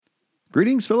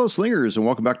Greetings, fellow slingers, and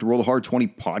welcome back to Roll the Hard 20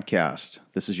 podcast.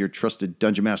 This is your trusted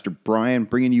Dungeon Master, Brian,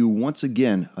 bringing you once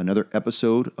again another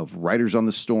episode of Riders on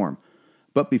the Storm.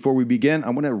 But before we begin,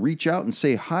 I want to reach out and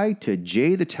say hi to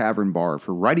Jay the Tavern Bar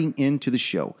for writing into the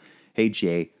show. Hey,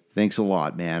 Jay, thanks a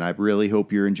lot, man. I really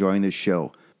hope you're enjoying this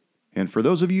show. And for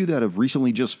those of you that have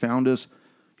recently just found us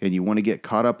and you want to get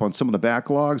caught up on some of the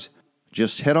backlogs,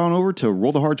 just head on over to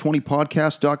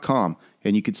rollthehard20podcast.com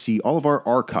and you can see all of our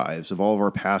archives of all of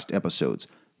our past episodes.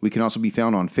 We can also be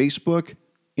found on Facebook,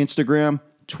 Instagram,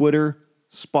 Twitter,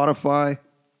 Spotify,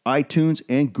 iTunes,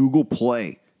 and Google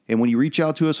Play. And when you reach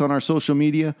out to us on our social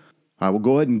media, I will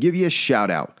go ahead and give you a shout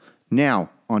out.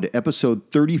 Now, on to episode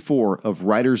 34 of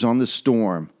Riders on the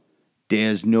Storm.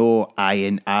 There's no I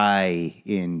and I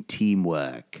in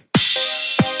teamwork.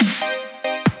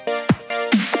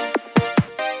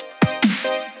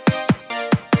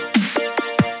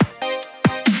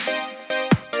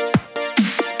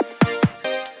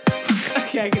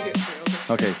 Okay, I can do it for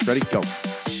real. Okay, ready? Go.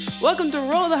 Welcome to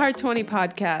Roll the Hard 20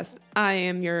 podcast. I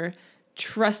am your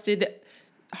trusted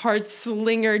hard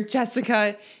slinger,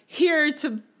 Jessica, here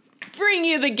to bring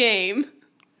you the game.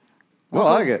 Well,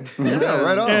 I like it. Yeah,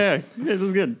 right on. Yeah, this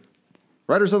is good.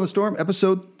 Riders on the Storm,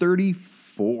 episode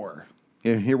 34.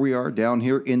 And here we are down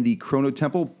here in the Chrono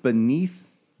Temple beneath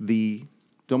the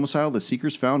domicile, the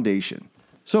Seeker's Foundation.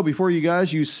 So before you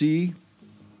guys, you see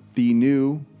the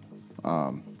new...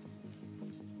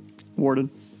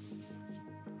 Warden.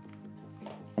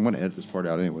 I'm going to edit this part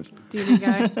out anyways. D&D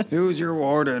guy. Who's your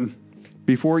warden?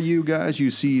 Before you guys, you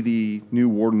see the new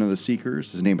Warden of the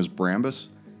Seekers. His name is Brambus.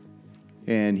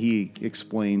 And he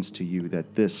explains to you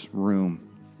that this room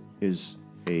is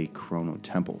a Chrono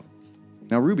Temple.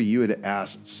 Now, Ruby, you had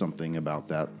asked something about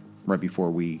that right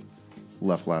before we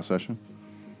left last session.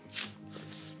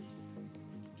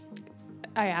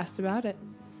 I asked about it.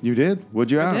 You did? What'd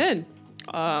you ask? I did.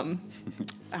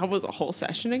 That was a whole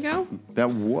session ago, That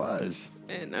was.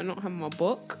 and I don't have my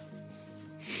book.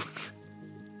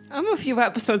 I'm a few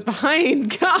episodes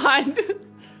behind. God,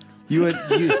 You had.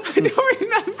 I don't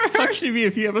remember. Actually, be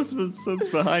a few episodes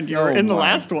behind you were Oh, in the my.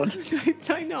 last one.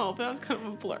 I know, but that was kind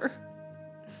of a blur.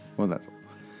 Well, that's.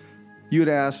 You had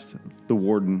asked the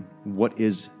warden, what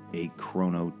is a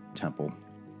Chrono Temple?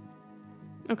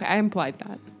 Okay, I implied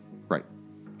that. Right.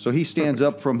 So he stands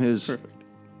up from his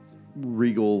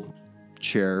regal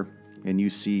chair, and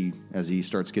you see, as he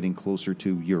starts getting closer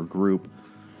to your group,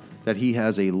 that he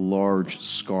has a large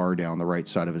scar down the right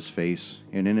side of his face.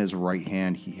 And in his right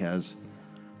hand, he has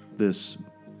this,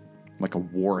 like a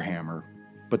war hammer.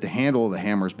 But the handle of the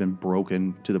hammer has been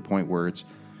broken to the point where it's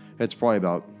probably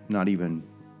about not even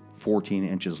 14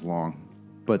 inches long.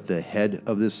 But the head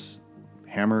of this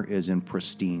hammer is in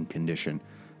pristine condition.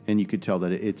 And you could tell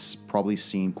that it's probably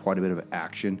seen quite a bit of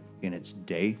action in its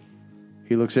day.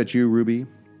 He looks at you, Ruby,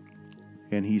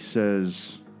 and he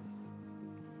says,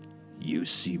 "You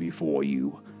see before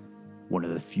you one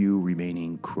of the few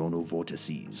remaining chrono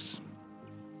vortices.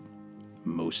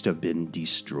 Most have been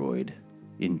destroyed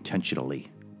intentionally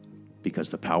because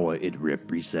the power it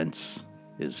represents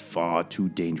is far too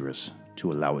dangerous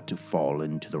to allow it to fall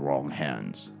into the wrong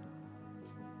hands.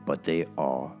 But they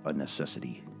are a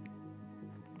necessity."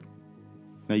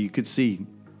 Now you could see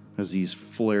as these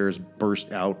flares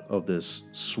burst out of this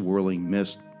swirling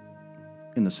mist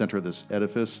in the center of this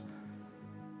edifice.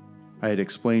 I had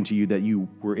explained to you that you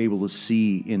were able to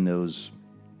see in those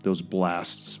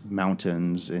blasts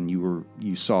mountains, and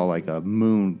you saw like a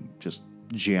moon just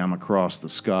jam across the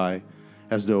sky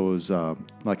as though it was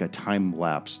like a time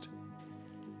lapsed.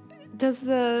 Does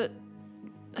the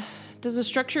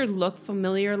structure look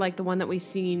familiar, like the one that we've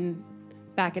seen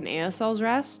back in ASL's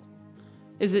Rest?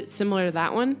 Is it similar to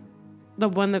that one? The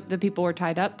one that the people were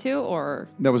tied up to, or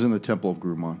That was in the Temple of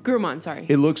Grumon. Grumon? Sorry.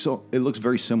 It looks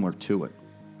very similar to it.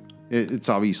 It's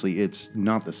obviously it's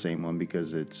not the same one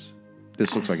because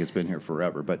this looks like it's been here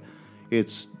forever, but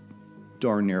it's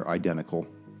darn near identical,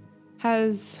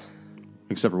 Has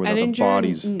except for without the Edinger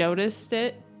bodies. noticed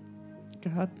it?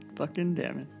 God fucking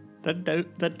damn it.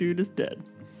 That dude is dead.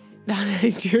 Not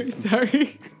Edinger,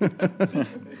 sorry.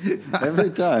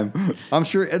 Every time. I'm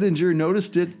sure Edinger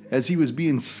noticed it as he was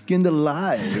being skinned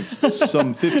alive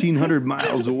some 1,500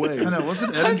 miles away. I know,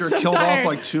 wasn't I'm Edinger so killed tired. off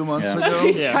like 2 months Let ago?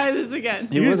 me Yeah. try this again.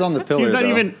 He was on the pillar, He's not though.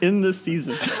 even in this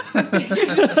season. I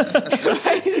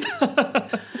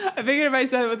figured if I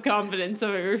said it with confidence, so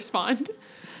I would respond.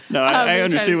 No, let me I try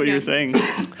understood this what you were again.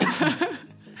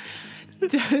 saying.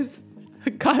 Does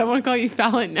God, I want to call you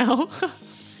Fallon now.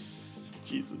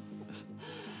 Jesus.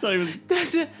 It's not even...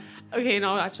 Does it? Okay,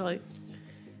 no, actually.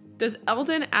 Does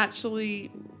Eldon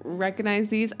actually recognize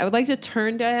these? I would like to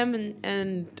turn to him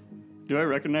and Do I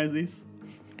recognize these?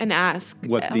 And ask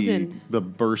What Eldon. the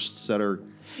bursts that are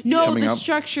No, coming the up?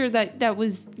 structure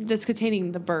that's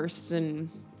containing the bursts and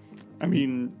I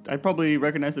mean, I probably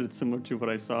recognize that it's similar to what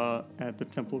I saw at the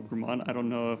Temple of Grumman. I don't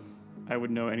know if I would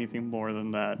know anything more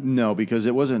than that. No, because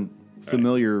it wasn't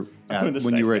familiar putting this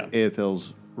when you were dice at down.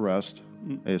 AFL's rest.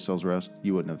 ASL's rest,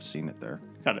 you wouldn't have seen it there.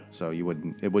 Got it. So it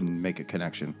wouldn't make a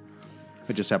connection.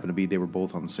 It just happened to be they were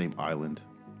both on the same island.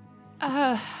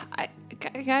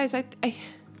 guys, I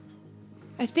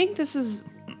think this is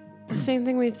the same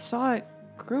thing we saw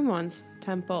at Grumman's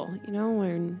temple. You know,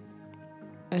 when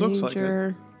Looks like it.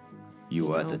 Anger. You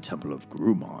were at the Temple of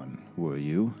Grumman, were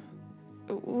you?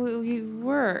 We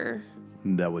were.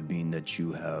 That would mean that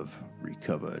you have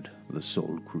recovered the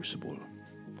Soul Crucible.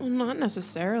 Well, not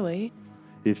necessarily.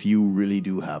 If you really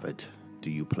do have it,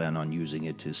 do you plan on using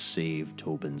it to save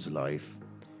Tobin's life?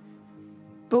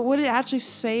 But would it actually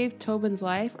save Tobin's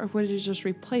life, or would it just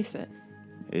replace it?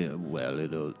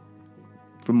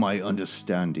 From my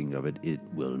understanding of it, it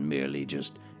will merely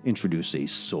just introduce a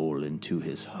soul into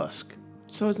his husk.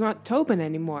 So it's not Tobin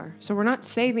anymore. So we're not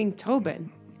saving Tobin.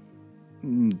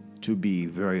 To be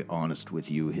very honest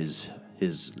with you, his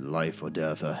life or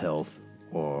death or health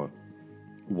or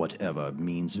whatever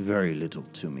means very little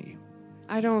to me.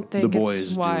 I don't The think boy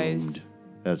it's is wise. doomed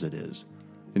as it is.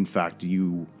 In fact,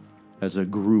 you as a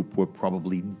group were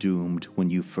probably doomed when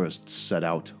you first set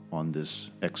out on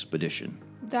this expedition.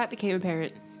 That became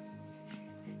apparent.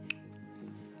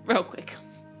 Real quick.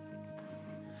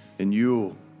 And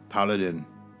you, Paladin,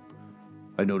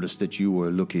 I noticed that you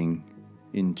were looking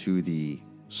into the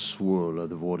swirl of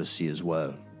the vortice as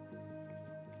well.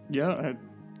 Yeah,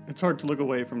 it's hard to look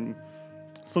away from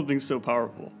something so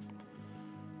powerful.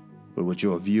 But what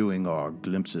you're viewing are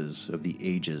glimpses of the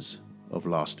ages of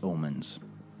lost omens.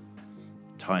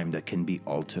 Time that can be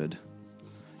altered.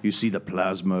 You see the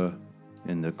plasma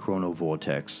in the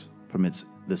chronovortex permits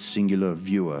the singular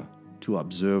viewer to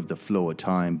observe the flow of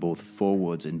time both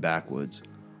forwards and backwards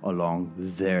along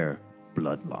their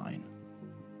bloodline.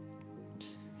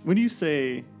 When you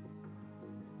say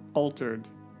altered,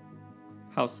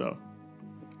 how so?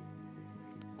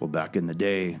 Well, back in the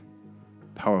day,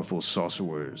 powerful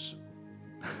sorcerers.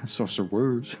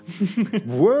 Sorcerers?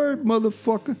 Word,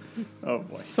 motherfucker. Oh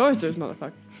boy. Sorcerers,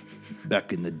 motherfucker.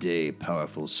 Back in the day,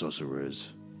 powerful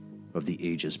sorcerers of the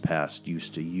ages past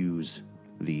used to use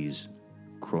these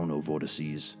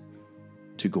chronovortices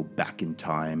to go back in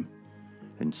time,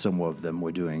 and some of them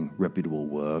were doing reputable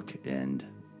work and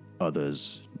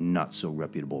others not so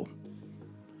reputable,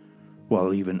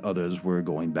 while even others were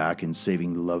going back and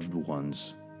saving loved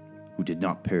ones who did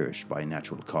not perish by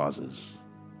natural causes.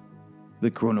 The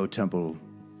Chrono Temple,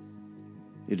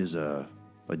 it is a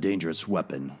dangerous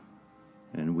weapon,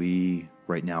 and we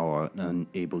right now are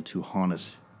unable to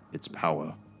harness its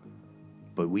power,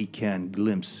 but we can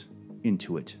glimpse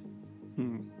into it.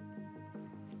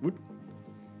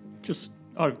 Just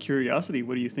out of curiosity,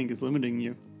 what do you think is limiting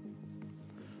you?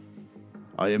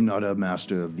 I am not a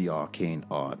master of the arcane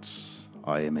arts.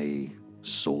 I am a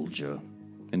soldier.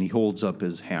 And he holds up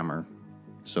his hammer,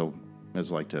 so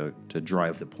as like to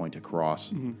drive the point across.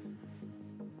 Mm-hmm.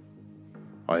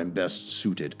 I am best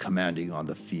suited commanding on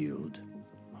the field.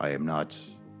 I've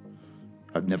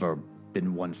never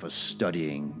been one for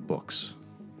studying books,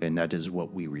 and that is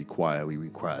what we require. We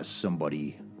require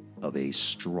somebody of a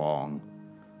strong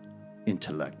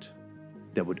intellect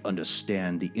that would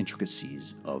understand the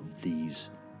intricacies of these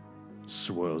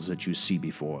swirls that you see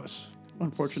before us.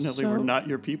 Unfortunately, So- we're not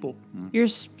your people. You're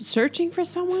searching for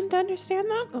someone to understand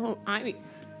that? Oh,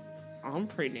 I'm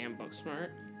pretty damn book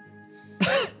smart.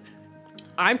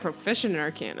 I'm proficient in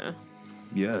Arcana.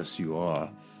 Yes, you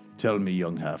are. Tell me,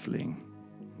 young halfling,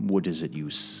 what is it you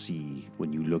see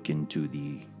when you look into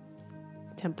the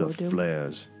Temple of Doom.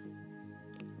 flares?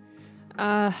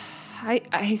 I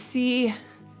see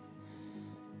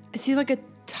like a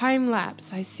time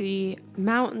lapse. I see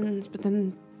mountains, but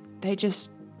then they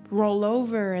just roll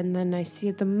over, and then I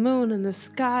see the moon in the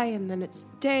sky, and then it's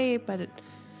day, but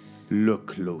Look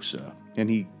closer. And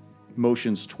he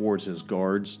motions towards his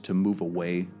guards to move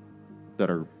away that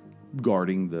are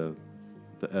guarding the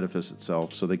edifice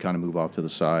itself. So they kind of move off to the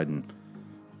side. And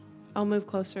I'll move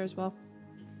closer as well.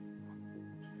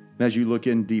 as you look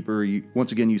in deeper,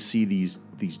 once again you see these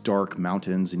dark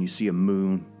mountains, and you see a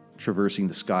moon traversing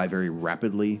the sky very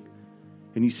rapidly.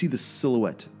 And you see the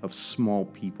silhouette of small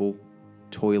people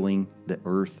toiling the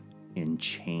earth in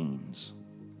chains.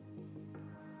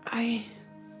 I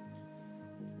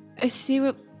see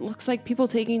what looks like people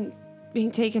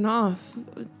being taken off.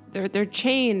 They're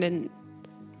chained, and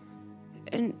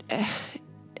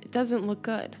it doesn't look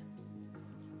good.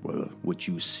 Well, what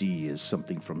you see is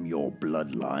something from your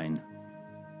bloodline.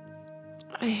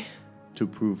 To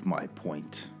prove my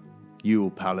point, you,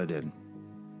 Paladin,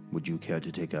 would you care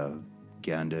to take a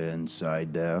gander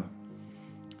inside there?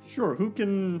 Sure, who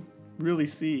can really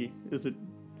see? Is it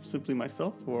simply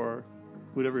myself, or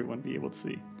would everyone be able to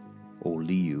see?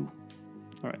 Only you.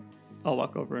 All right, I'll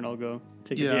walk over and I'll go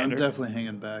take a Yeah, I'm gander. definitely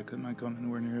hanging back. I'm not going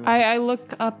anywhere near that. I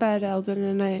look up at Eldon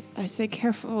and I say,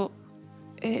 careful.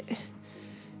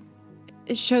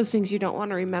 It shows things you don't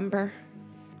want to remember.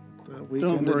 The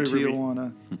weekend worry, in Ruby.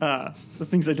 Tijuana. The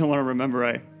things I don't want to remember,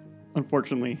 I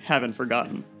unfortunately haven't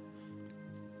forgotten.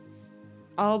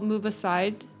 I'll move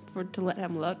aside to let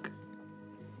him look.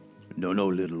 No,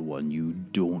 little one, you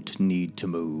don't need to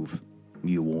move.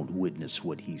 You won't witness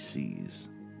what he sees.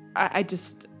 I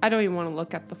don't even want to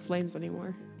look at the flames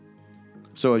anymore.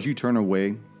 So as you turn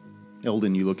away,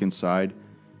 Eldon, you look inside,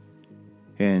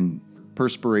 and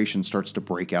perspiration starts to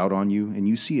break out on you, and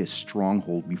you see a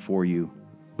stronghold before you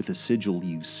with a sigil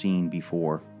you've seen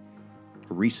before,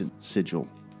 a recent sigil.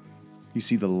 You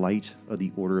see the light of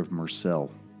the Order of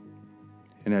Marcel.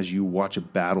 And as you watch a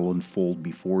battle unfold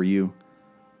before you,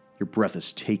 your breath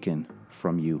is taken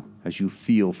from you as you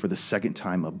feel for the second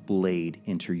time a blade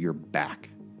enter your back.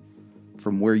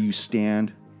 From where you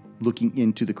stand, looking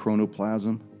into the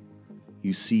chronoplasm,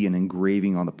 you see an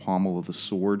engraving on the pommel of the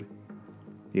sword.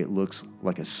 It looks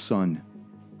like a sun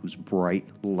whose bright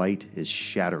light is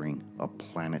shattering a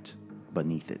planet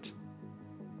beneath it.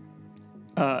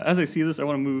 As I see this, I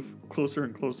want to move closer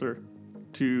and closer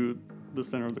to the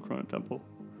center of the Chrono Temple.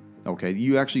 Okay,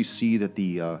 you actually see that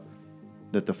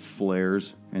the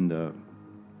flares and the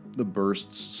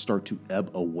bursts start to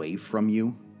ebb away from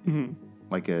you. Mm-hmm.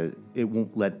 Like it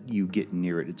won't let you get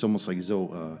near it. It's almost like as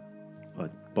though a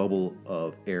bubble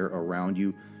of air around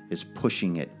you is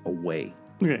pushing it away.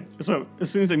 Okay, so as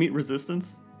soon as I meet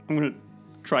resistance, I'm going to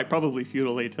try probably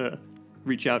futilely to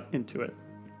reach out into it.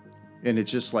 And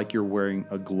it's just like you're wearing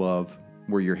a glove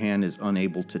where your hand is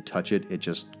unable to touch it. It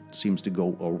just seems to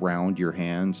go around your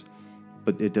hands,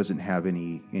 but it doesn't have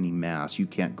any mass. You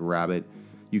can't grab it.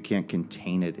 You can't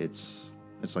contain it. It's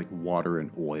like water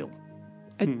and oil.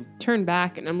 I turn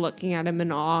back and I'm looking at him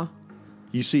in awe.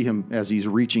 You see him as he's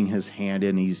reaching his hand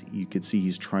in. You could see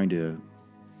he's trying to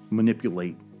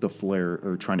manipulate the flare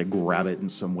or trying to grab it in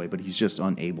some way, but he's just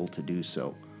unable to do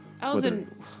so. Eldon,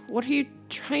 what are you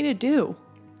trying to do?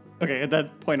 Okay, at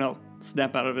that point, I'll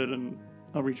snap out of it and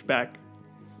I'll reach back.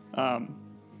 I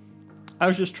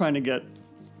was just trying to get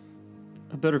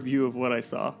a better view of what I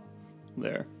saw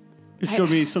there. It showed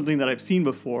me something that I've seen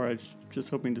before. I was just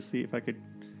hoping to see if I could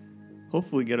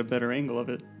hopefully get a better angle of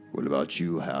it. What about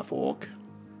you, half-orc?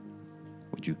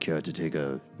 Would you care to take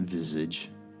a visage?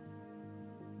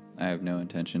 I have no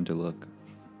intention to look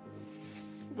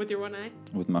With your one eye?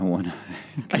 with my one eye.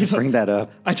 I Can you don't- bring that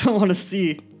up? I don't want to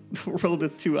see the world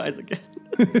with two eyes again.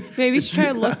 Maybe you should try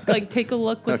to look, take a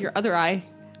look with your other eye.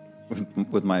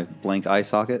 With my blank eye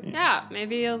socket? Yeah,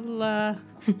 maybe you'll,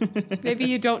 maybe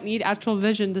you don't need actual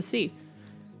vision to see.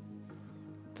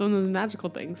 It's one of those magical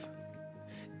things.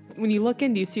 When you look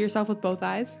in, do you see yourself with both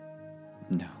eyes?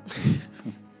 No.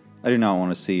 I do not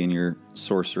want to see in your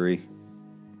sorcery.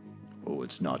 Oh,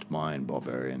 it's not mine,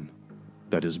 barbarian.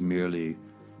 That is merely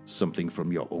something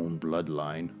from your own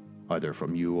bloodline, either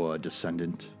from you or a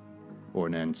descendant or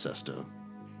an ancestor,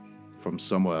 from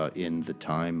somewhere in the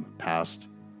time past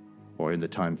or in the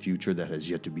time future that has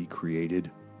yet to be created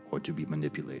or to be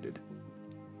manipulated.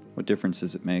 What difference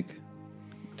does it make?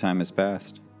 Time has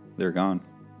passed. They're gone.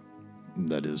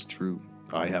 That is true.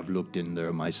 I have looked in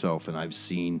there myself, and I've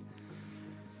seen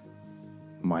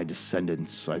my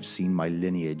descendants, I've seen my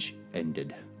lineage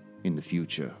ended in the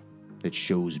future. It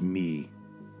shows me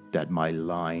that my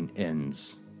line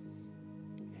ends.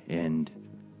 And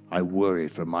I worry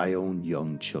for my own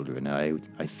young children.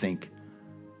 I think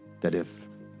that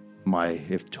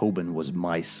if Tobin was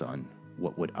my son,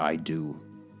 what would I do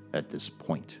at this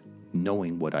point,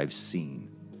 knowing what I've seen?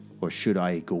 Or should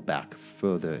I go back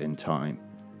further in time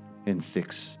and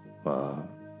fix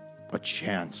a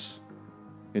chance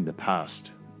in the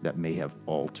past that may have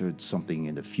altered something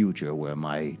in the future where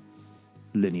my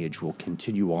lineage will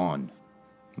continue on?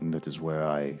 And that is where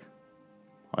I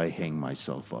hang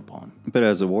myself up on. But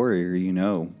as a warrior, you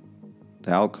know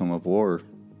the outcome of war,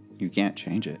 you can't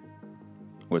change it.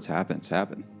 What's happened's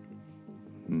happened.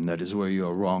 And that is where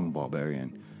you're wrong,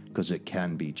 barbarian, because it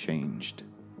can be changed.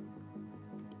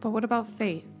 But what about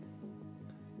fate?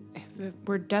 If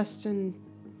we're destined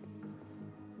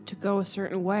to go a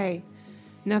certain way,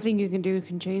 nothing you can do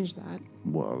can change that.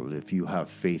 Well, if you have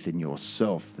faith in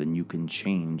yourself, then you can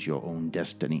change your own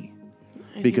destiny.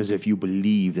 Because if you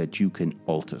believe that you can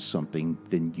alter something,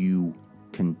 then you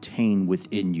contain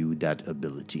within you that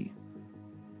ability.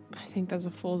 I think that's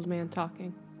a fool's man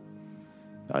talking.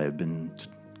 I have been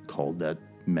called that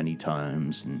many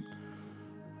times, and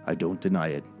I don't deny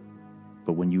it.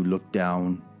 But when you look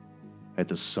down at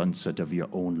the sunset of your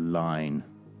own line,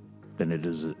 then it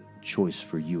is a choice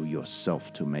for you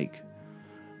yourself to make.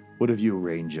 What of you,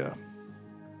 Ranger?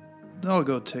 I'll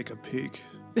go take a peek.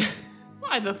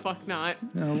 Why the fuck not?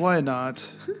 Yeah, why not?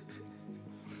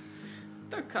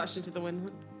 Throw caution to the wind.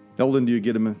 Eldon, do you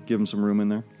give him some room in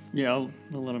there? Yeah, I'll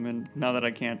let him in now that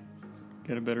I can't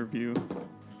get a better view.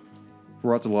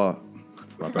 Ratala.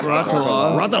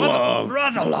 Radalov!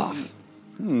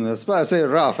 That's why I say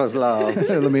Rafaslav.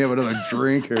 Let me have another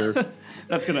drink here.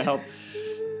 That's gonna help.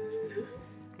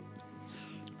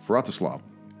 Vratislav,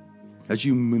 as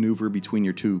you maneuver between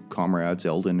your two comrades,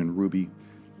 Eldon and Ruby,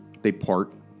 they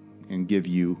part and give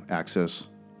you access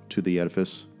to the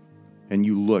edifice. And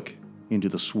you look into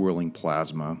the swirling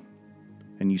plasma,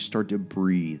 and you start to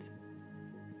breathe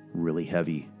really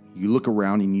heavy. You look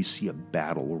around and you see a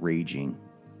battle raging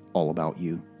all about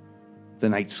you. The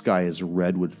night sky is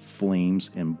red with flames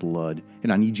and blood,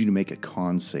 and I need you to make a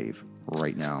con save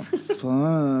right now.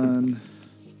 Fun.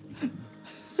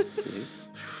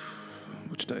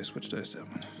 Which dice that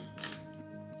one?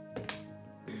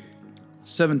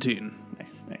 17.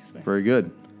 Nice. Very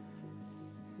good.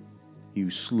 You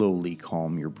slowly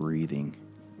calm your breathing,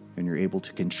 and you're able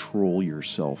to control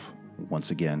yourself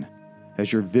once again.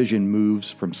 As your vision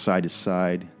moves from side to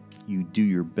side, you do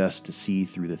your best to see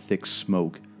through the thick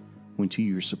smoke, when to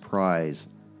your surprise,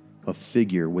 a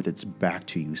figure with its back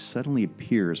to you suddenly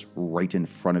appears right in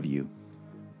front of you.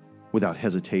 Without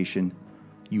hesitation,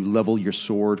 you level your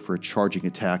sword for a charging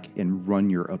attack and run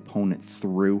your opponent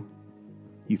through.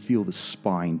 You feel the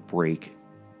spine break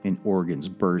and organs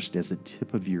burst as the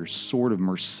tip of your sword of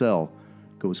Marcel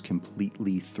goes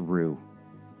completely through.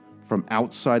 From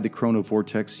outside the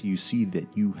chronovortex, you see that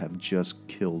you have just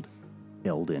killed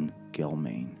Eldon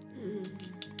Gelmain.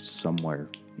 Somewhere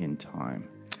in time.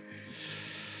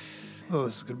 Oh,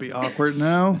 this is going to be awkward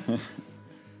now.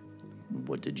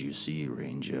 What did you see,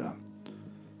 Ranger?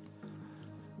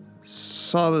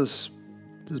 Saw this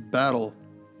battle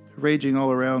raging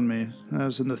all around me. I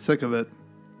was in the thick of it.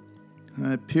 And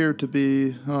I appeared to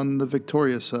be on the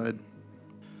victorious side.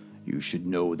 You should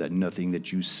know that nothing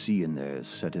that you see in there is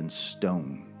set in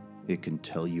stone. It can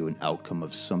tell you an outcome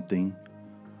of something.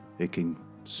 It can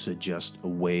suggest a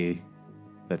way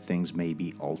that things may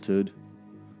be altered.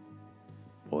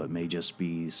 Or it may just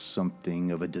be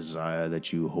something of a desire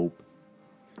that you hope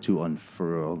to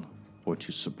unfurl or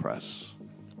to suppress.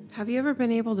 Have you ever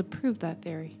been able to prove that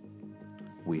theory?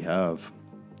 We have.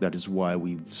 That is why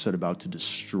we've set about to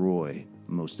destroy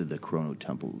most of the Chrono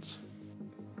Temples.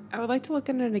 I would like to look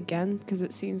at it again because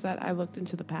it seems that I looked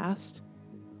into the past.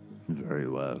 Very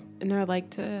well. And I would like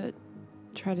to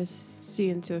try to see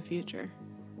into the future.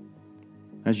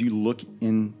 As you look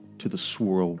into the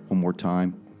swirl one more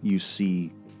time, you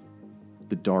see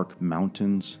the dark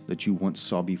mountains that you once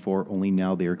saw before, only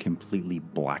now they are completely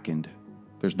blackened.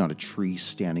 There's not a tree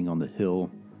standing on the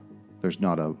hill. There's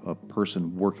not a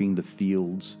person working the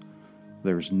fields.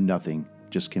 There's nothing,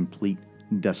 just complete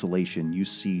desolation. You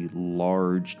see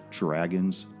large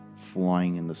dragons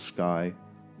flying in the sky,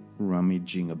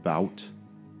 rummaging about.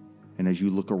 And as you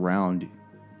look around,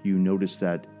 you notice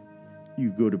that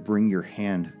you go to bring your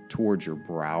hand towards your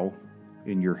brow,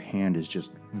 and your hand is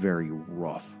just very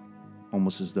rough,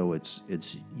 almost as though it's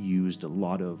done a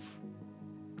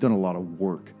lot of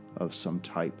work of some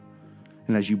type.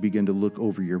 And as you begin to look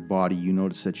over your body, you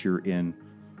notice that you're in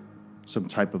some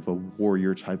type of a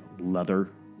warrior type leather.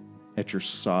 At your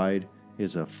side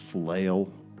is a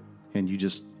flail, and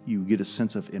you get a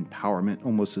sense of empowerment,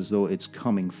 almost as though it's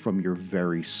coming from your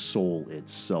very soul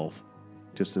itself.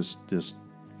 Just this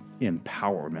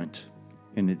empowerment,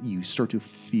 and you start to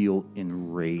feel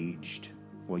enraged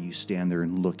while you stand there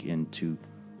and look into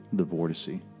the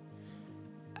vortice.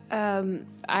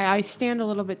 I stand a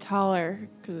little bit taller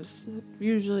because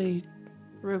usually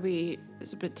Ruby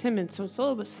is a bit timid, so it's a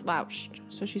little bit slouched.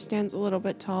 So she stands a little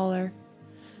bit taller,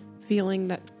 feeling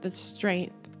the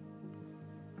strength,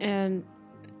 and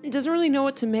doesn't really know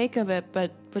what to make of it,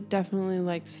 but definitely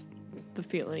likes the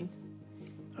feeling.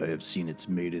 I have seen it's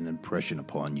made an impression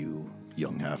upon you,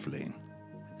 young halfling.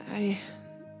 I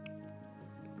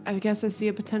guess I see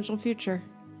a potential future.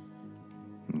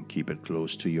 Keep it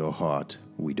close to your heart.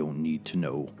 We don't need to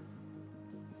know.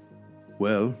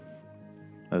 Well,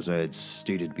 as I had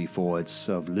stated before, it's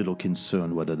of little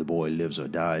concern whether the boy lives or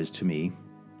dies to me.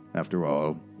 After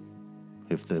all,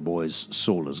 if the boy's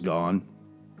soul is gone,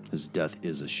 his death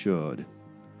is assured.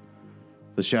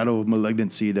 The shadow of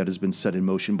malignancy that has been set in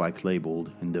motion by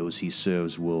Claybold and those he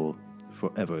serves will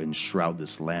forever enshroud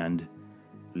this land,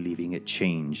 leaving it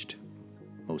changed,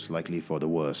 most likely for the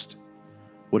worst.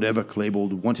 Whatever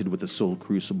Claybold wanted with the Soul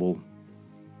Crucible,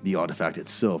 the artifact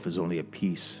itself is only a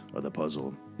piece of the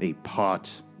puzzle, a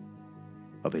part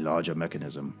of a larger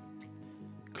mechanism.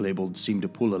 Claybold seemed to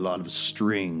pull a lot of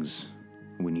strings.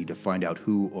 We need to find out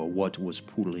who or what was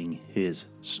pulling his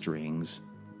strings.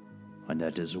 And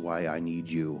that is why I need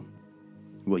you.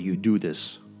 Will you do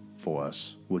this for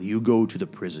us? Will you go to the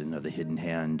prison of the Hidden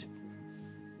Hand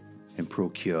and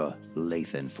procure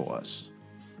Lathan for us?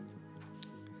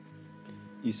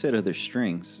 You said other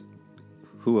strings.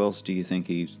 Who else do you think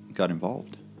he got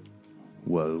involved?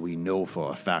 Well, we know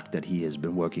for a fact that he has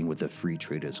been working with the Free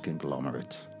Traders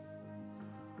conglomerate.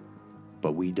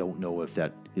 But we don't know if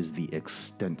that is the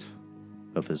extent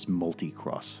of his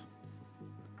multi-cross.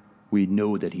 We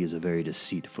know that he is a very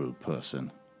deceitful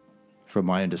person. From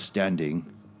my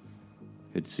understanding,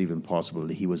 it's even possible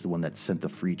that he was the one that sent the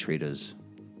Free Traders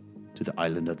to the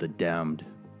Island of the Damned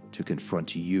to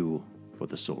confront you for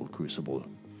the Soul Crucible.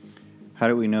 How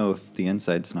do we know if the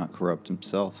inside's not corrupt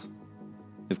himself?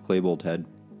 If Claybold had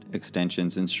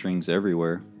extensions and strings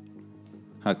everywhere,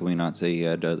 how can we not say he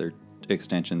had other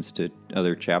extensions to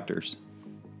other chapters?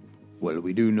 Well,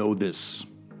 we do know this.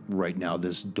 Right now,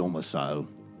 this domicile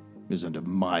is under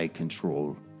my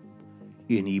control.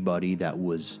 Anybody that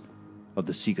was of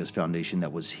the Seekers Foundation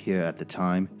that was here at the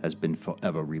time has been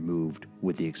forever removed,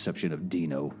 with the exception of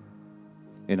Dino.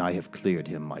 And I have cleared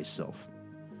him myself.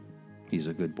 He's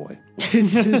a good boy.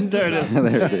 There it is.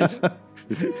 There it is.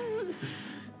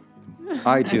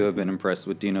 I, too, have been impressed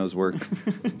with Dino's work.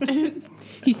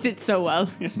 He sits so well.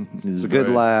 He's a good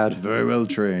lad. Very well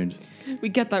trained. We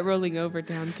get that rolling over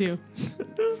down too.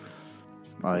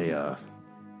 I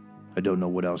don't know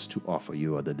what else to offer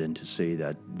you other than to say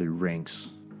that the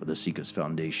ranks of the Seekers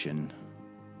Foundation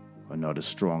are not as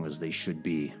strong as they should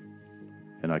be.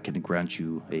 And I can grant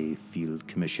you a field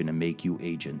commission and make you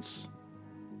agents.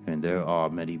 And there are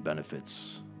many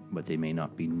benefits, but they may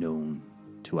not be known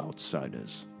to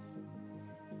outsiders.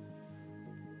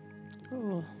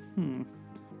 Oh.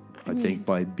 I think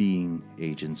by being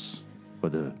agents for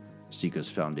the Seekers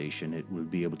Foundation, it will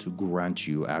be able to grant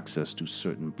you access to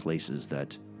certain places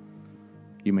that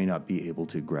you may not be able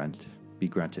to be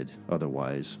granted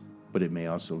otherwise. But it may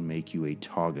also make you a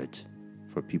target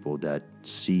for people that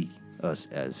see us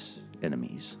as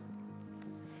enemies.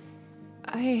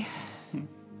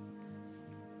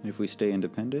 If we stay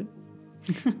independent?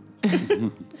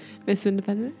 Miss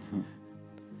Independent?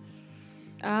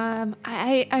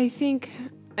 I think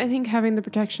having the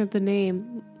protection of the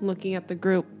name, looking at the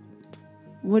group,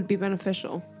 would be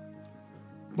beneficial.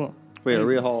 Well, Wait, are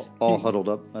we all huddled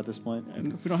up at this point?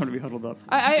 we don't have to be huddled up.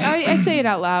 I say it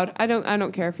out loud. I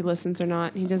don't care if he listens or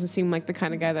not. He doesn't seem like the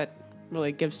kind of guy that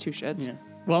really gives two shits. Yeah.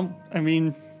 Well, I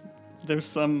mean, there's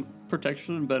some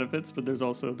protection and benefits, but there's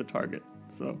also the target.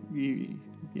 So you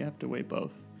have to weigh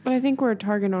both. But I think we're a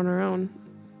target on our own.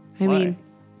 I Why? mean,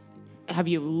 have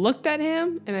you looked at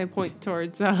him? And I point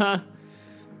towards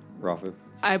Rafu.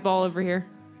 eyeball over here.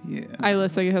 Yeah.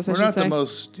 Eyeless, I guess I We're should not say. the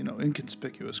most,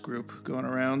 inconspicuous group going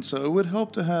around, so it would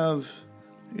help to have,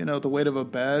 the weight of a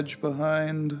badge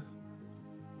behind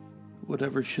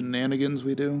whatever shenanigans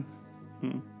we do.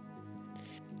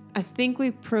 I think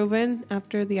we've proven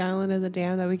after the Island of the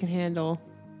Dam that we can handle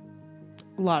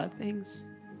a lot of things.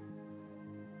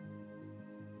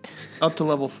 Up to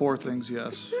level 4 things,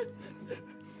 yes.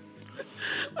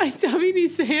 My tummy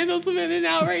needs to handle some in and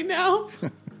out right now.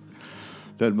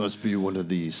 That must be one of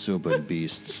the serpent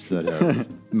beasts that have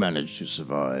managed to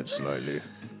survive slightly.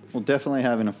 Well, definitely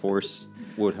having a force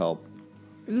would help.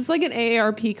 Is this like an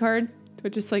AARP card? Do I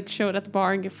just like show it at the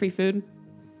bar and get free food?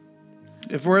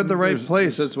 If we're at the right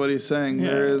place, that's what he's saying. Yeah.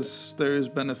 There is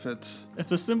benefits. If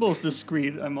the symbol is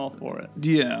discreet, I'm all for it.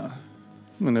 Yeah.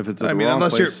 And if it's at the wrong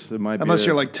unless place, it might unless be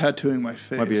you're like tattooing my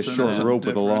face. might be a then short that's rope with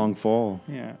a different. long fall.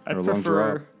 Yeah, Or a long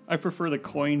drop. I prefer the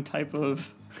coin type of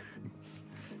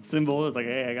symbol. It's like,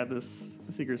 hey, I got this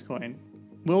Seeker's coin.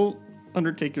 We'll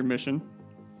undertake your mission,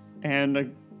 and it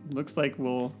looks like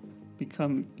we'll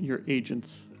become your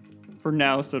agents for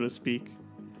now, so to speak.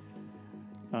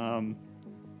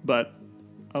 But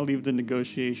I'll leave the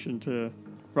negotiation to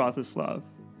Bratislav,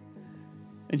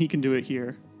 and he can do it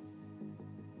here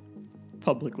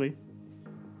publicly.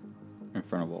 In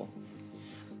front of all.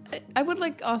 I would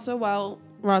like also, while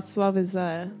Rotslav is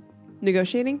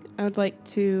negotiating, I would like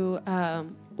to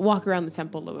walk around the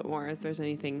temple a little bit more if there's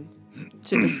anything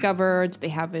to discover. Do they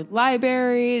have a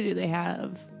library? Do they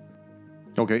have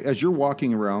Okay, as you're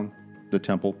walking around the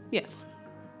temple, Yes.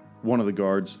 one of the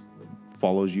guards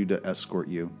follows you to escort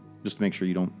you, just to make sure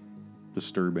you don't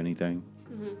disturb anything.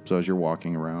 So as you're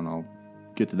walking around, I'll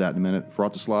get to that in a minute.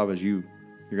 Vratislav, as you're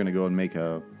going to go and make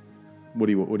a, what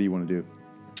do you want to do?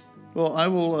 Well, I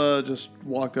will just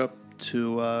walk up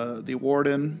to the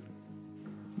warden,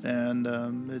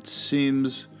 and it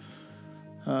seems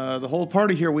the whole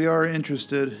party here, we are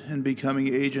interested in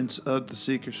becoming agents of the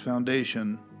Seekers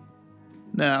Foundation.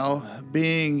 Now,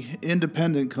 being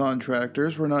independent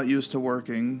contractors, we're not used to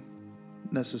working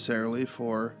necessarily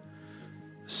for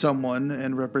someone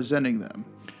and representing them.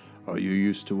 Are you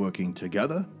used to working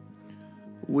together?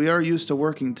 We are used to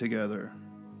working together.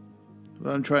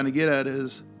 What I'm trying to get at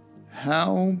is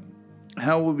how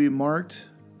will we be marked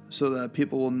so that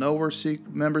people will know we're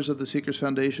members of the Seekers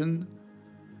Foundation,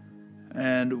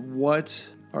 and what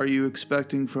are you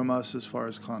expecting from us as far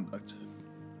as conduct?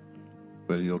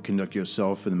 Well, you'll conduct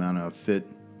yourself in the manner fit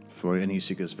for any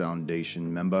Seekers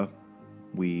Foundation member.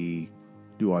 We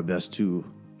do our best to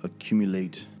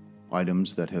accumulate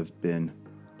items that have been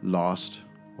lost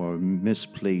or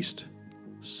misplaced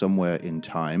somewhere in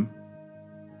time.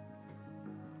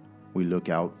 We look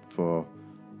out for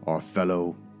our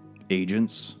fellow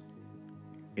agents,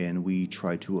 and we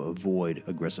try to avoid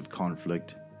aggressive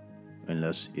conflict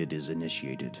unless it is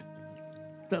initiated.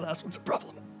 That last one's a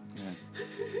problem.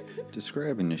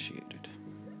 Describe initiated.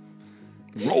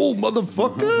 Roll,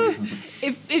 motherfucker!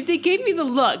 If they gave me the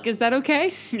look, is that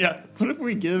okay? Yeah. What if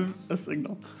we give a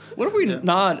signal? What if we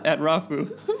nod at Rafu?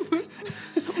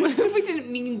 What if we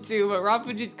didn't mean to, but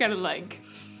Rafu just kind of like...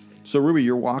 So, Ruby,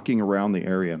 you're walking around the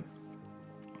area,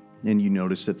 and you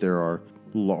notice that there are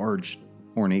large,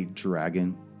 ornate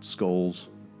dragon skulls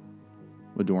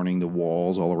adorning the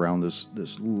walls all around this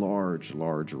large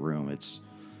room.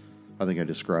 I think I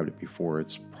described it before.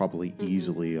 It's probably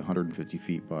easily 150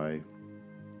 feet by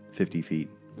 50 feet.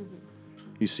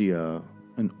 You see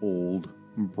an old,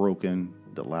 broken,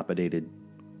 dilapidated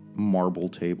marble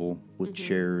table with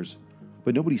chairs,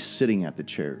 but nobody's sitting at the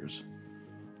chairs.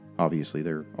 Obviously,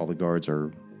 all the guards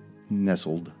are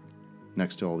nestled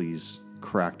next to all these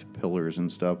cracked pillars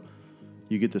and stuff.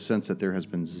 You get the sense that there has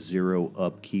been zero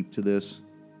upkeep to this,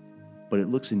 but it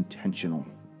looks intentional.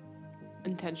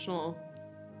 Intentional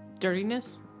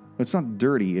dirtiness? It's not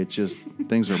dirty. It's just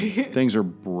things are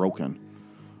broken.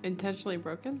 Intentionally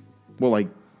broken? Well, like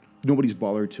nobody's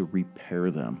bothered to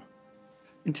repair them.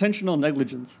 Intentional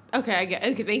negligence. Okay, I get.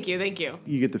 Okay, thank you.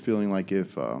 You get the feeling like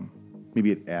if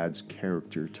maybe it adds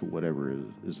character to whatever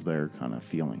is there kind of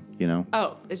feeling, you know?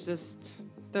 Oh, it's just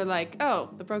they're like, oh,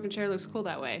 the broken chair looks cool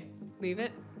that way. Leave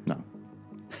it. No.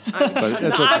 I'm, But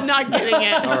that's I'm okay. not getting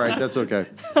it. All right, that's okay.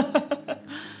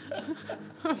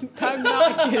 I'm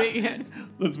not getting it.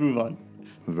 Let's move on.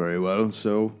 Very well.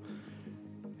 So,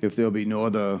 if there'll be no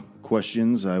other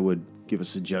questions, I would give a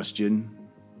suggestion.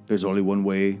 There's only one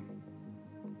way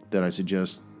that I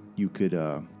suggest you could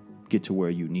get to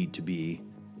where you need to be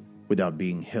without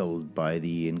being held by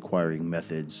the inquiring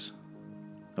methods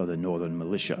of the Northern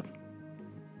Militia.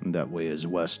 And that way is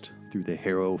west through the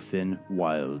Harrowfin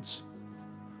Wilds.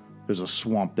 There's a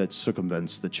swamp that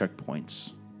circumvents the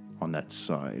checkpoints on that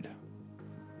side.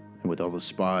 And with all the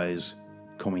spies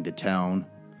coming to town,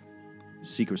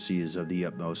 secrecy is of the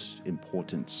utmost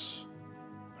importance.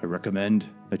 I recommend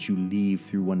that you leave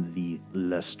through one of the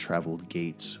less traveled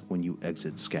gates when you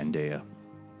exit Scandea.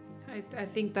 I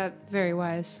think that very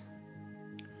wise.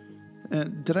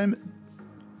 And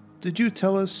did you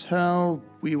tell us how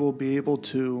we will be able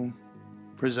to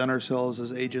present ourselves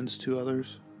as agents to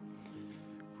others?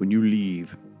 When you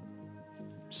leave,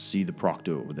 see the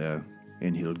proctor over there,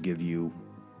 and he'll give you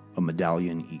a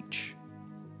medallion each.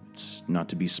 It's not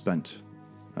to be spent,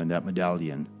 and that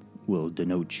medallion will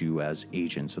denote you as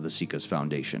agents of the Seekers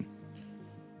Foundation.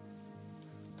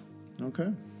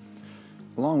 Okay.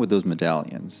 Along with those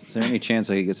medallions, is there any chance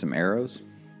I could get some arrows?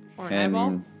 Or an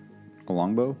eyeball? A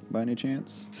longbow, by any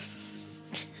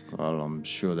chance? Well, I'm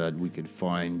sure that we could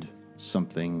find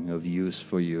something of use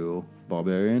for you,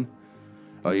 Barbarian.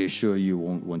 Are you sure you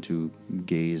won't want to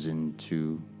gaze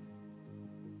into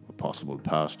a possible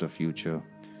past or future?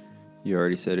 You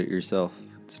already said it yourself.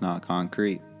 It's not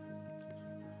concrete.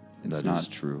 It's That is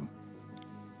true.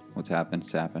 What's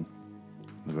happened's happened.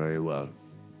 Very well.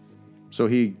 So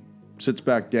he sits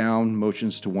back down,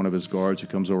 motions to one of his guards who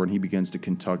comes over, and he begins to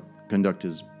conduct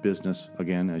his business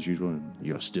again, as usual.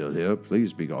 You're still here.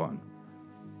 Please be gone.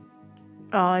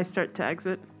 Oh, I start to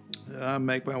exit. I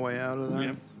make my way out of there.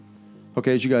 Yeah.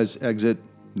 Okay, as you guys exit,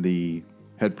 the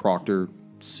head proctor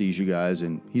sees you guys,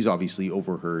 and he's obviously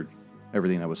overheard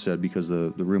everything that was said because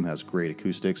the room has great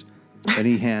acoustics. And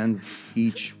he hands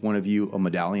each one of you a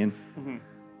medallion.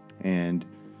 And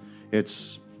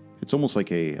it's almost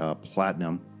like a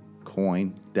platinum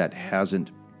coin that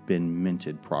hasn't been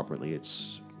minted properly.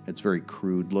 It's very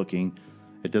crude looking.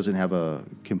 It doesn't have a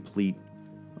complete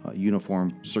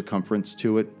uniform circumference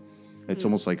to it. It's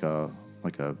almost like a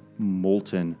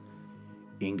molten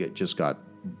ingot just got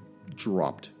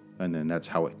dropped, and then that's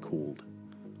how it cooled.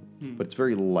 But it's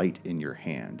very light in your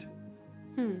hand.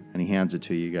 And he hands it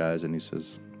to you guys, and he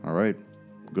says, "All right,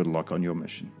 good luck on your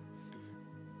mission."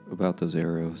 About those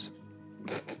arrows.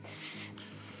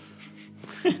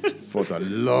 For the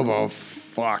love of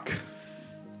fuck,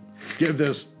 give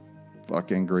this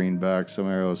fucking greenback some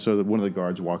arrows. So that one of the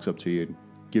guards walks up to you and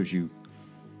gives you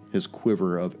his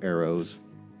quiver of arrows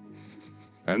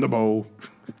and the bow.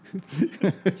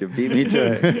 You beat me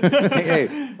to it.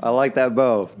 Hey, I like that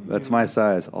bow. That's my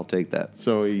size. I'll take that.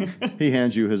 So he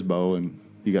hands you his bow, and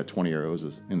you got 20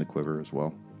 arrows in the quiver as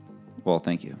well. Well,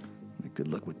 thank you. Good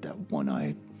luck with that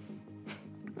one-eyed.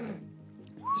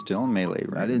 Still in melee,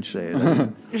 right? I didn't say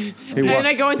it. And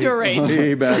I go into a rage.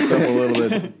 He backs up a little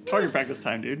bit. Target practice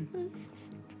time, dude.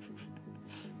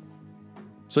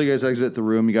 So you guys exit the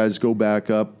room. You guys go back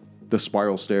up the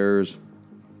spiral stairs.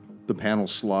 The panel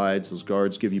slides. Those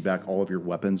guards give you back all of your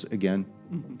weapons again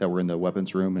that were in the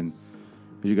weapons room. And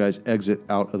as you guys exit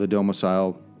out of the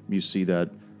domicile, you see that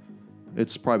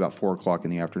it's probably about 4 o'clock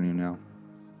in the afternoon now.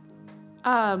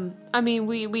 I mean,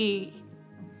 we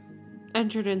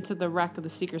entered into the wreck of the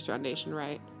Seekers Foundation,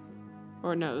 right?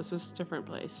 Or no, this is a different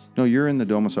place. No, you're in the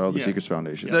domicile of the Yeah. Seekers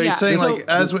Foundation. No, you're Yeah, saying so- like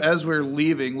as we're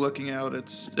leaving, looking out,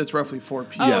 it's roughly 4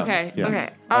 p.m. Oh, Yeah, okay, yeah. okay.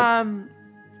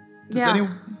 Does Yeah.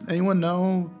 anyone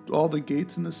know all the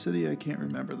gates in the city? I can't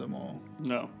remember them all.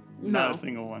 No, No. not a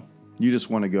single one. You just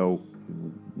want to go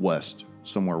west,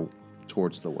 somewhere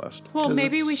towards the west. Well, 'Cause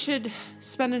maybe we it's- should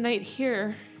spend a night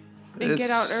here and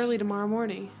get out It's- early tomorrow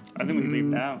morning. I think we leave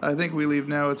now. I think we leave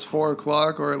now. It's 4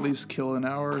 o'clock, or at least kill an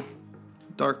hour.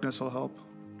 Darkness will help.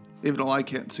 Even though I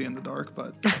can't see in the dark,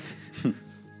 but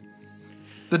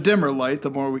the dimmer light, the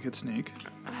more we could sneak.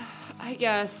 I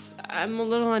guess I'm a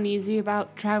little uneasy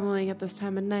about traveling at this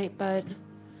time of night, but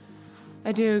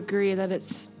I do agree that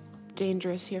it's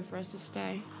dangerous here for us to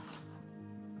stay.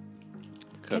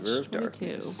 Cover of Catch-22.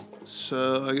 darkness.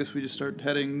 So I guess we just start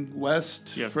heading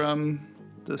west Yes. from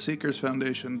the Seekers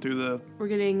Foundation through the We're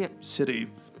getting city.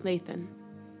 Lathan,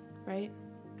 right?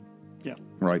 Yeah.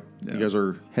 Right. Yeah. You guys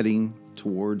are heading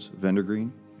towards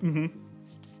Vendergreen. Mm-hmm.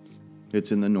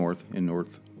 It's in the north, in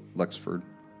North Lexford,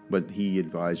 but he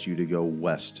advised you to go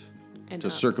west And to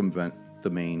up. circumvent the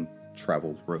main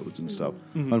traveled roads and stuff.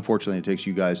 Unfortunately, it takes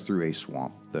you guys through a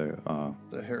swamp. The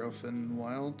Harrowfin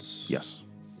Wilds. Yes.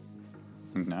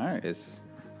 Nice.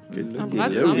 Good. I'm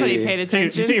glad somebody paid You're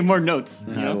attention. taking more notes.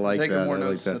 You I know? like Taking that. more I like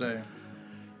notes that. today.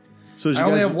 So as I you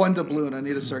only guys- have one doubloon. I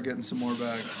need to start getting some more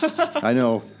back. I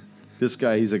know. This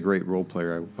guy, he's a great role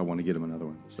player. I want to get him another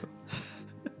one. So,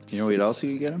 You know what else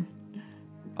you could get him?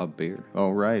 A beer.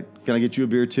 all right. Can I get you a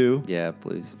beer too? Yeah,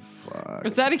 please.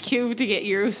 Was that a cue to get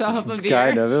yourself a beer?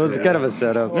 Kind of. It was kind of a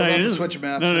setup. Well, you about to just- switch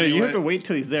maps No, you anyway. have to wait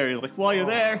till he's there. He's like, while you're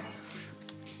there.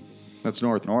 That's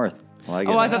north. North. Like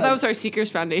Oh, it. I thought that was our Seekers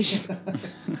Foundation.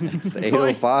 It's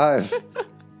 805.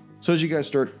 So as you guys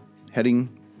start heading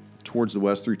towards the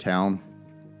west through town,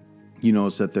 you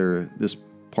notice that this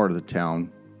part of the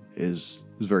town is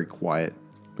very quiet.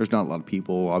 There's not a lot of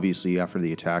people. Obviously, after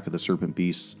the attack of the serpent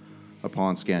beasts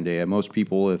upon Scandea, most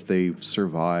people, if they've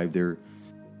survived,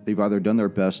 they've either done their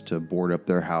best to board up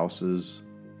their houses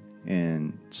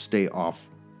and stay off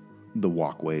the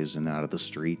walkways and out of the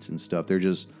streets and stuff. They're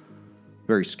just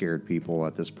very scared people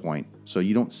at this point. So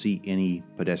you don't see any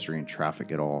pedestrian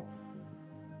traffic at all.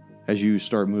 As you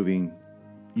start moving,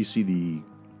 you see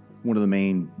one of the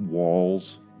main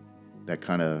walls that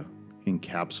kind of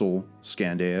encapsule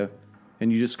Scandea,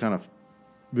 and you just kind of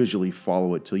visually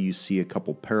follow it till you see a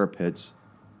couple parapets,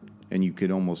 and you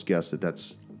could almost guess that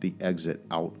that's the exit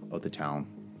out of the town.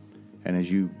 And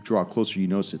as you draw closer, you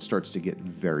notice it starts to get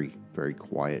very, very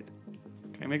quiet.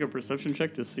 Can I make a perception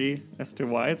check to see as to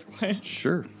why it's quiet?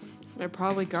 Sure. They're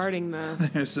probably guarding the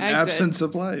There's an exit. absence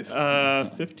of life.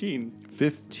 15.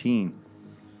 15.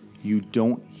 You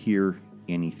don't hear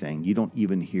anything. You don't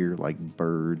even hear like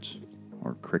birds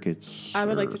or crickets. I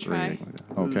would like or to try. anything like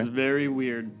that. This is Okay. very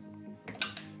weird.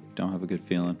 Don't have a good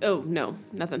feeling. Oh, no,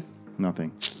 nothing.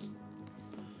 Nothing.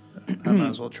 I might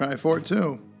as well try for it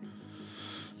too.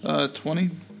 20.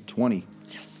 20.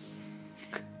 Yes.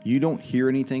 You don't hear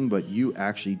anything, but you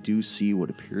actually do see what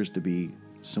appears to be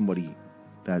somebody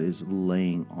that is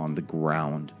laying on the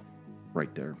ground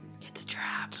right there. It's a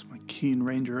trap. My keen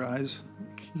ranger eyes.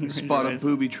 Spot a Ranger eyes.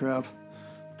 booby trap.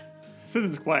 Since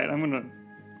it's quiet, I'm gonna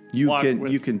You walk can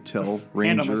with you can tell hand on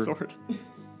Ranger. my sword.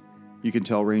 You can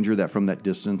tell Ranger that from that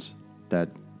distance that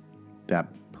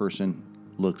person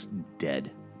looks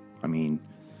dead. I mean,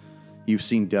 you've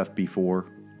seen death before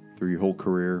through your whole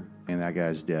career, and that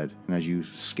guy's dead. And as you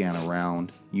scan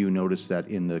around, you notice that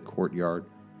in the courtyard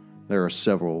there are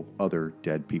several other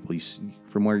dead people.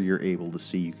 From where you're able to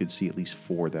see, you could see at least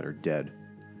 4 that are dead,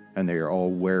 and they are all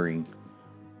wearing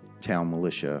town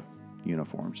militia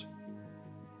uniforms.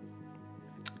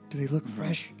 Do they look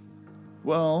fresh?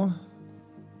 Well,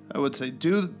 I would say,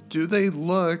 do they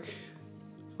look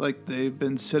like they've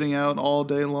been sitting out all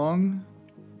day long?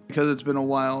 Because it's been a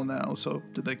while now, so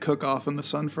did they cook off in the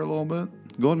sun for a little bit?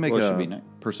 Go and make Well, it should be a nice.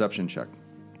 perception check,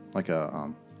 like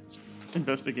a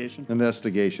Investigation.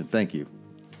 investigation. Thank you.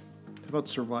 How about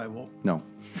survival? No.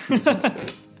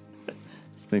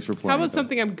 Thanks for playing. How about with that.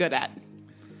 something I'm good at?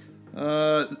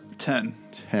 10.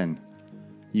 10.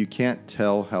 You can't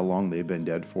tell how long they've been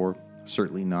dead for.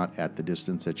 Certainly not at the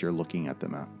distance that you're looking at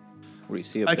them at. What do you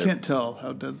see up I there? can't tell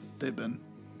how dead they've been.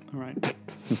 All right.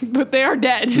 But they are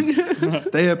dead.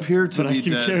 They appear to But I be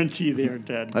can dead. guarantee they are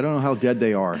dead. I don't know how dead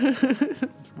they are.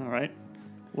 All right.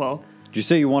 Well, Did you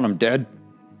say you want them dead?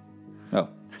 Oh,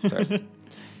 sorry.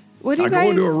 What do you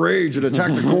guys? rage and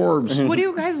attack the corpse. What are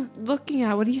you guys looking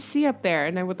at? What do you see up there?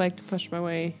 And I would like to push my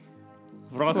way.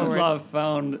 Rostislav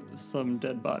found some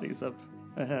dead bodies up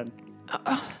ahead.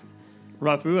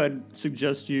 Rafu, I'd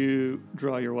suggest you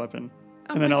draw your weapon.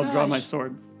 Oh And then my I'll draw my gosh.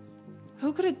 sword.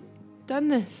 Who could have done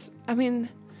this? I mean,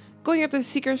 going after the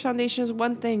Seekers Foundation is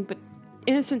one thing, but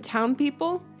innocent town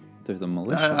people? They're the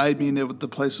militia. I mean, the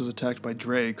place was attacked by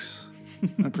drakes.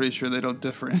 I'm pretty sure they don't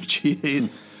differentiate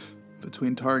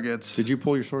between targets. Did you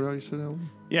pull your sword out, you said, Ellen?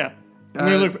 Yeah. I'm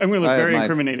gonna look I have very my-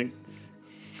 incriminating.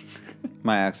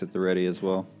 My axe at the ready as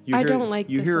well. You I don't like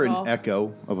You this hear at an all.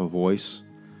 echo of a voice.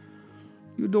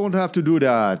 You don't have to do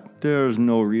that. There's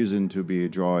no reason to be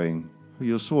drawing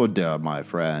your sword there, my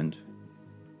friend.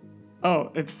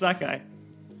 Oh, it's that guy.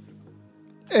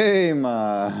 Hey,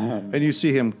 man. And you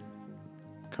see him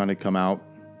kind of come out,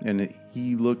 and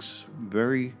he looks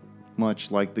very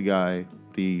much like the guy,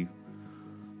 the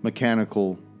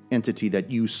mechanical entity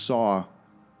that you saw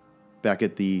back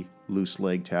at the Loose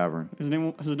Leg Tavern. His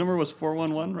number was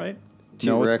 411, right?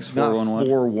 No, T-Rex it's not 411.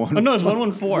 411. Oh no, it's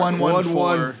 114.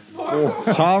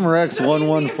 114. Tom Rex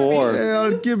 114. Hey,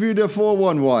 I'll give you the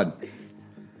 411.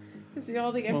 Is he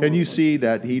all the And you see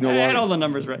that he I had all longer the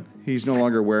numbers right. he's no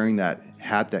longer wearing that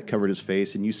hat that covered his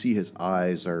face, and you see his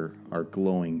eyes are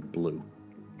glowing blue.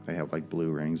 They have like blue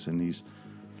rings, and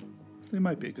He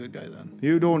might be a good guy then.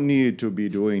 you don't need to be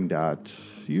doing that.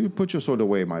 You put your sword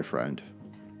away, my friend.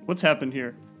 What's happened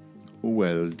here?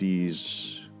 Well,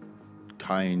 these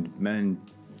kind men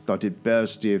thought it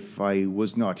best if I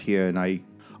was not here, and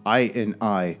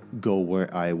I go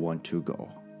where I want to go.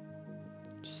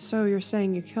 So you're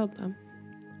saying you killed them?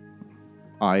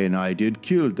 I did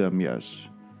kill them, yes.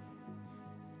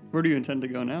 Where do you intend to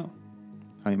go now?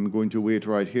 I'm going to wait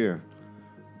right here.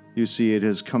 You see, it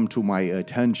has come to my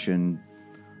attention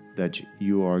that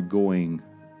you are going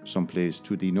someplace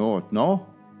to the north, no?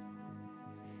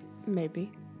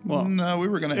 Maybe. Well, No, we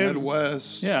were going to head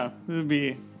west. yeah, it would be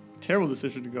a terrible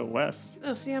decision to go west.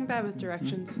 Oh, see, I'm bad with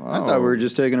directions. I thought we were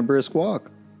just taking a brisk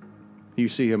walk. You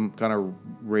see him kind of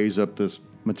raise up this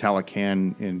metallic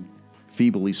hand and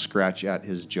feebly scratch at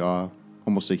his jaw,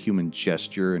 almost a human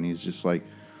gesture, and he's just like,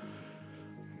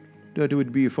 that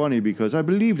would be funny because I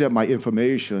believe that my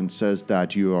information says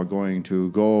that you are going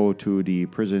to go to the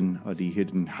prison of the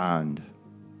Hidden Hand.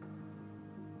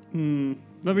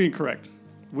 That'd be incorrect.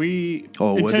 We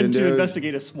Oh, well, intend then to there-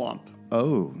 investigate a swamp.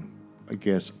 Oh, I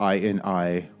guess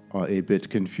I are a bit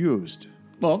confused.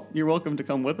 Well, you're welcome to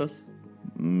come with us.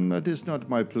 That is not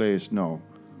my place, no.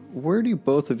 Where do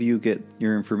both of you get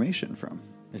your information from,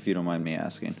 if you don't mind me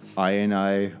asking?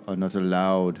 I are not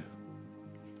allowed.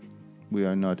 We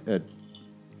are not at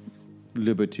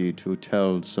liberty to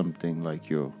tell something like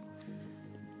you.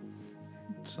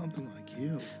 Something like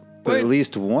you. But Wait. at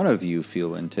least one of you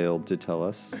feel entailed to tell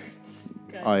us.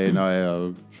 I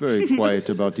are very quiet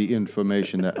about the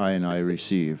information that I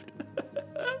received.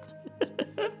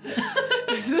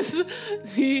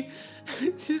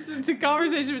 This is the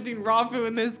conversation between Rafu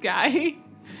and this guy.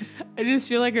 I just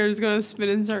feel like I'm just going to spin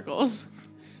in circles.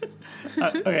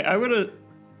 Okay, I'm gonna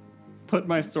put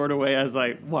my sword away as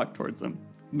I walk towards him,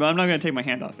 but I'm not gonna take my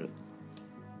hand off it.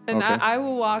 And Okay. I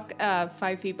will walk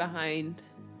 5 feet behind.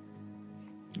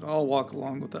 I'll walk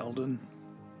along with Eldon.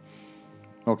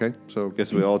 Okay, so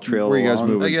Guess we all trail where are you guys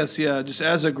along moving? I guess, yeah, just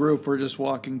as a group, we're just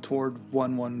walking toward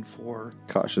 114.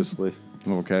 cautiously.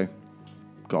 Okay.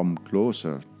 Come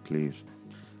closer, please.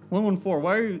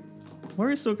 114. Why are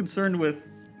you so concerned with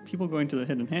people going to the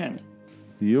Hidden Hand?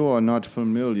 You are not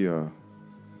familiar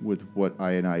with what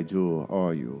I do,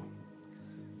 are you?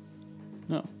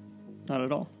 No, not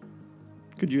at all.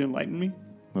 Could you enlighten me?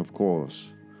 Of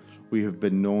course. We have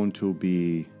been known to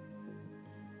be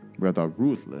rather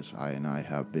ruthless, I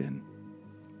have been.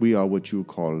 We are what you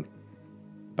call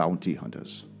bounty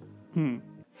hunters. And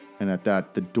at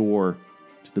that, the door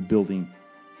to the building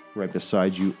right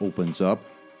beside you opens up.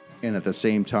 And at the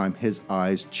same time, his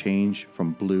eyes change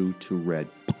from blue to red.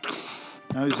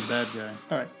 Now he's a bad guy.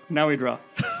 All right, now we draw.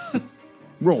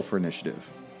 Roll for initiative.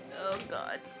 Oh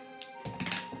God.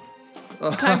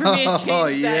 Time for me to change Oh,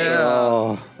 dice. yeah.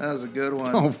 Oh, That was a good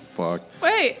one. Oh, fuck.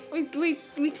 Wait, we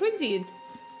twinsied.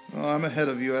 Oh, I'm ahead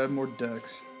of you. I have more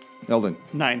decks. Eldon,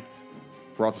 9.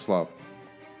 Vratislav,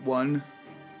 1.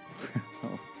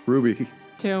 Ruby,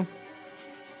 2.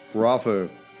 Rafa,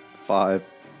 5.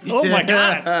 Oh my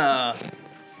god!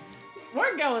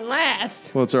 We're going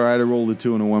last. Well, it's all right. I rolled a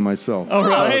 2 and a 1 myself. Oh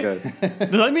really? Okay.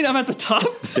 Does that mean I'm at the top?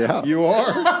 Yeah. You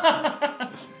are?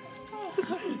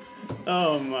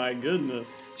 Oh my goodness.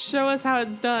 Show us how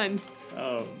it's done.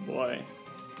 Oh boy.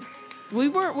 We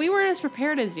weren't as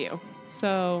prepared as you.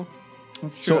 So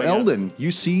That's true, So, I guess. Eldon,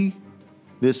 you see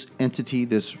this entity,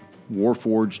 this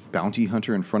Warforged bounty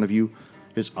hunter in front of you.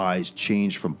 His eyes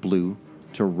change from blue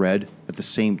to red. At the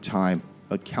same time,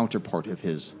 a counterpart of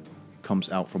his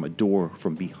comes out from a door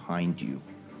from behind you.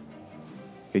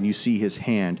 And you see his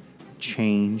hand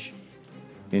change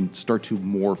and start to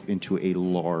morph into a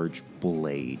large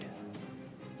blade.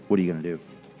 What are you going to do?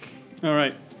 All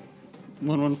right.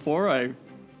 114. I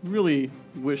really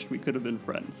wished we could have been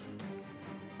friends.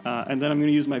 And then I'm going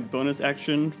to use my bonus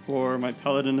action for my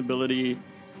paladin ability.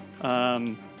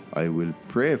 I will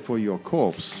pray for your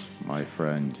corpse, my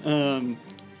friend.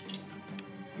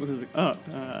 What is it?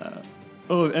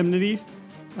 Oh, enmity.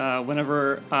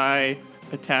 Whenever I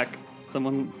attack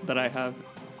someone that I have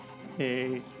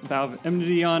a vow of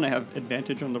enmity on, I have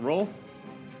advantage on the roll.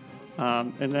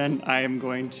 And then I am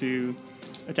going to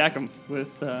attack him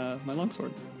with my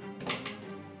longsword.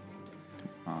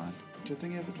 Good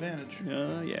thing you have advantage.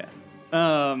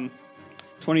 Yeah.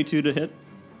 22 to hit.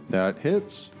 That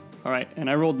hits. All right, and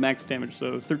I rolled max damage,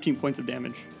 so 13 points of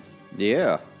damage.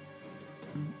 Yeah.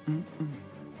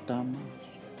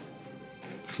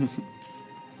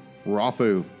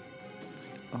 Rafu.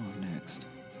 Oh, next.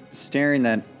 Staring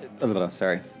that.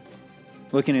 Sorry.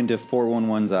 Looking into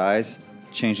 411's eyes,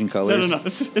 changing No, colors. no, no.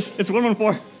 It's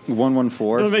 114.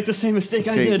 114. Don't make the same mistake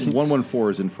I Okay, did.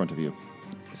 114 is in front of you.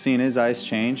 Seeing his eyes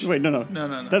change. Wait, no.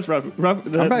 No. That's Rafu.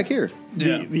 I'm back here.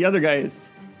 The other guy is...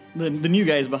 The new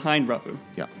guy is behind Rafu.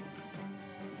 Yeah.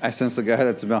 I sense the guy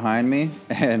that's behind me,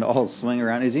 and I'll swing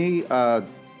around. Is he?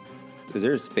 Is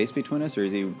there a space between us, or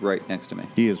is he right next to me?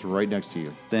 He is right next to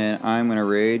you. Then I'm gonna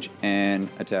rage and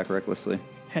attack recklessly,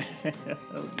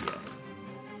 Oh, yes.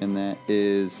 and that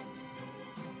is.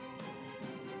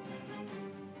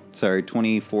 Sorry,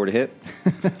 24 to hit.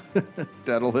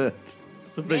 That'll hit.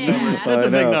 That's a big Yeah. number. That's a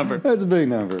big number. That's a big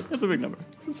number. That's a big number.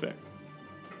 That's fair.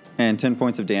 And 10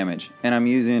 points of damage. And I'm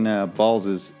using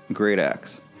Balls' great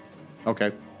axe.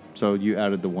 Okay. So you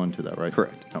added the 1 to that, right?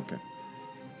 Correct. Okay.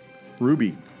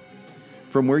 Ruby,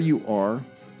 from where you are,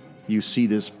 you see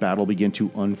this battle begin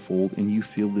to unfold, and you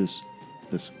feel this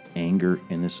anger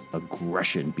and this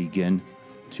aggression begin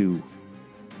to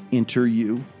enter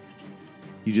you.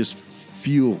 You just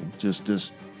feel just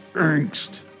this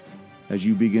angst as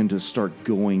you begin to start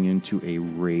going into a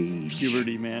rage.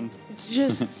 Puberty, man.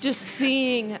 just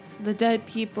seeing the dead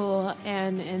people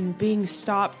and being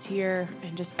stopped here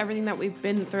and just everything that we've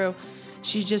been through,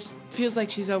 she just feels like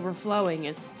she's overflowing.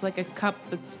 It's like a cup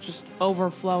that's just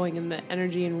overflowing, and the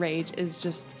energy and rage is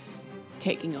just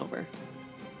taking over.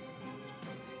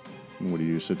 What do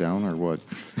you do, sit down or what?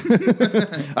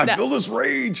 I feel this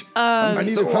rage. I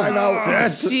need a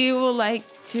timeout. She will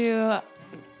like to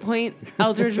point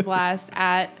Eldritch Blast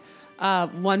at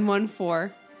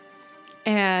 114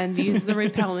 and use the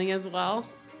repelling as well.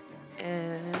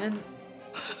 And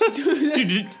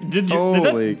Dude, did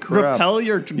Holy that crap. repel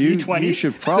your You D20?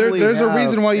 should probably there's a have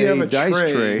reason why you have a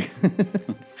dice tray.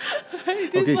 Okay,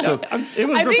 so It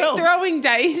was I think repelled. throwing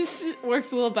dice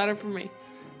works a little better for me.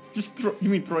 You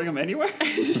mean throwing them anywhere?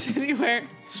 Just anywhere.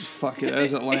 Fuck it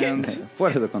as it lands.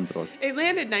 Fuera de control. It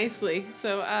landed nicely,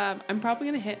 so I'm probably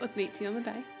going to hit with an 18 on the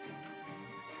die.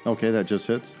 okay, that just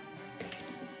hits.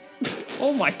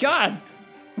 Oh my god!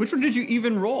 Which one did you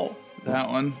even roll? That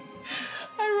one.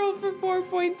 I rolled for 4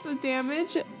 points of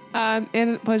damage, and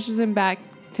it pushes him back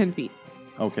 10 feet.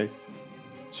 Okay.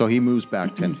 So he moves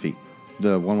back 10 feet.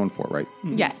 The 114, right?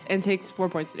 Yes, and takes 4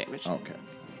 points of damage. Okay.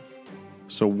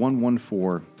 So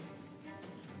 114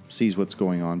 sees what's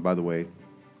going on. By the way,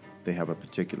 they have a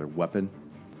particular weapon.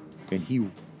 And he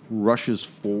rushes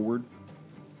forward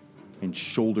and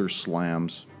shoulder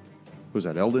slams. Was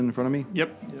that Eldon in front of me?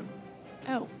 Yep.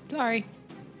 Oh, sorry.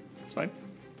 That's fine.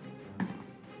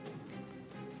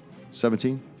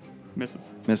 17? Misses.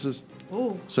 Misses?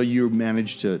 Ooh. So you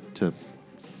manage to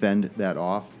fend that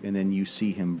off, and then you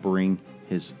see him bring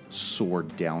his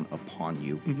sword down upon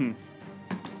you. Mm-hmm.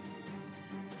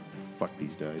 Fuck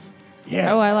these dice.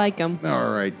 Yeah. Oh, I like him.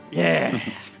 All right. Yeah.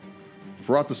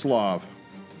 Vratislav.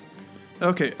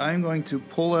 Okay, I'm going to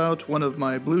pull out one of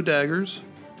my blue daggers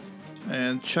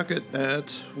and chuck it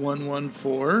at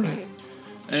 114.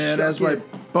 And as my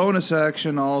bonus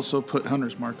action, I'll also put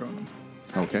Hunter's Mark on him.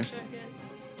 Okay.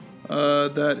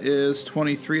 That is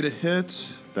 23 to hit,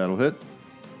 That'll hit.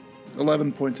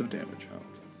 11 points of damage.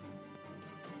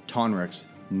 Tonrex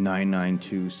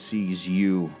 992 sees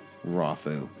you,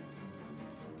 Rafu.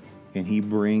 And he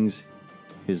brings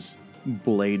his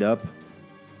blade up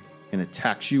and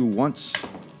attacks you once.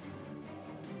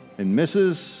 And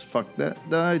misses. Fuck that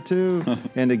die too.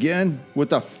 And again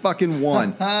with a fucking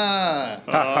 1.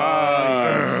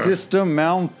 System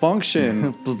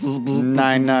malfunction.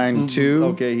 992.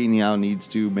 Okay, he now needs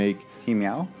to make He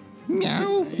meow.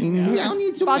 meow. He now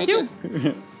needs to Spot make you?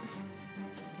 it.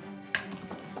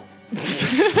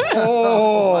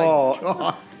 Oh,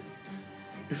 God.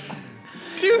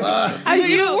 As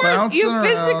you bouncing around.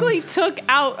 physically took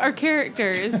out our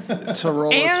characters To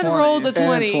roll and a 20. rolled a and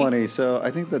 20. a 20. So I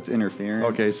think that's interference.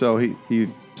 Okay, so he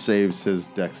saves his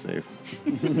dex save.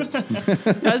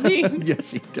 Does he?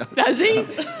 Yes, he does. Does he?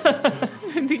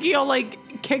 I think he'll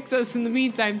like kicks us in the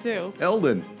meantime too.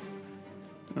 Eldon.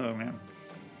 Oh, man.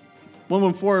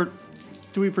 114,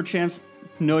 do we perchance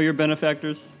know your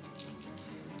benefactors?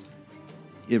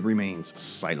 It remains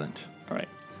silent. All right.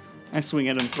 I swing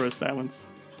at him for a silence.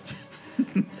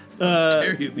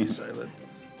 Dare you be silent.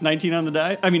 19 on the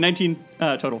die? 19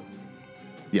 total.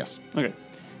 Yes. Okay.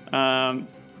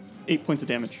 8 points of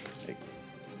damage.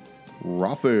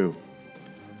 Rafu.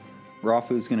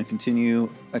 Rafu's going to continue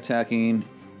attacking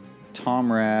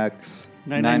Tomrax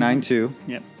 992. 992.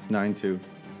 Yep. 9-2.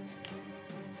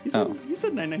 You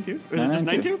said 992? Or is it just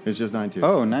 92? It's just 9-2.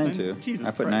 Oh, 92. Jesus I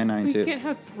put Christ. We 992. can't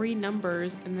have 3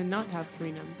 numbers and then not have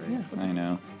 3 numbers. Yeah. I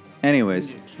know.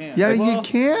 Anyways, You can't. Yeah, Well- you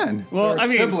can. Well, They're I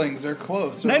mean, siblings. They're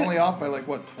close. They're Nine- only off by like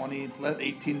what 20,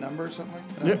 18 numbers, something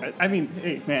like that. I mean,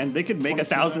 hey, man, they could make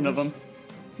 22 1,000 of them.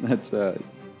 numbers? that's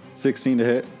 16 to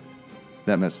hit.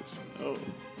 That misses. Oh.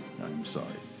 I'm sorry.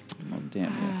 Oh, damn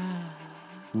it. I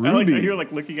Ruby. you're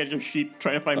like looking at your sheet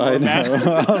trying to find I more math.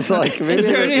 know. I was like, maybe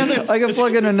there any other- I can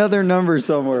plug in another number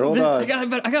somewhere. Hold I on.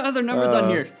 got other numbers on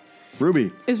here.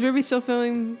 Ruby. Is Ruby still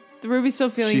feeling? Ruby's still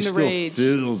feeling She the still rage.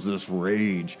 feels this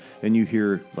rage. And you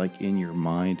hear, like, in your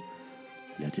mind,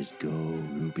 let it go,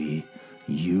 Ruby.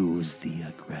 Use the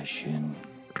aggression.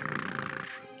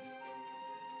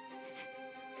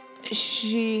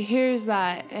 She hears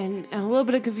that and a little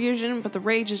bit of confusion, but the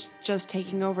rage is just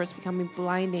taking over. It's becoming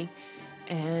blinding,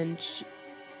 and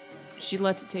she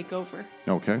lets it take over.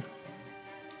 Okay.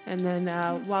 And then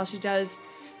while she does,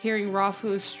 hearing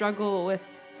Rafu struggle with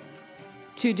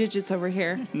 2 digits over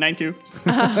here.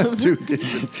 9-2. 2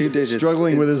 digits. 2 digits.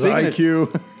 Struggling with his Speaking of-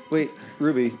 IQ. Wait,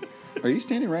 Ruby, are you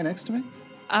standing right next to me?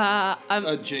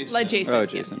 Adjacent. Like Jason. Oh,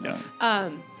 yes. Jason. Yeah.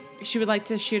 She would like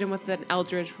to shoot him with an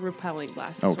Eldritch repelling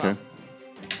blast as Okay. well.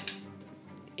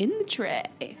 In the tray.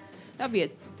 That'd be a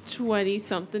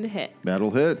 20-something hit That'll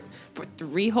hit. for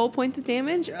 3 whole points of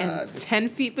damage and 10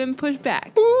 feet been pushed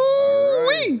back.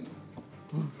 Ooh-wee.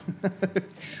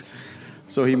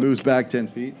 So he moves back 10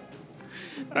 feet.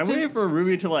 I'm waiting for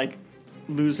Ruby to like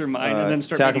lose her mind and then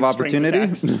start Attack of making strength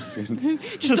opportunity.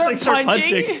 attacks. Just start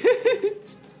punching.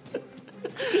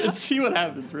 Let's see what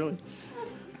happens, really.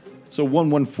 So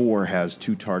 114 has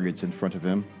 2 targets in front of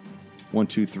him. 1,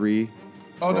 2, 3.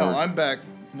 Oh no, for- I'm back.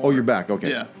 Oh, you're back. Okay.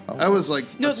 Yeah, Oh. I was like,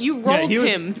 No, you rolled he was-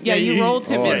 him. yeah, Yeah, you you- rolled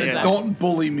him oh, into yeah. that. don't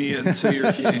bully me into your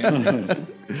game.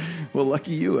 Well,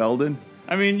 lucky you, Eldon.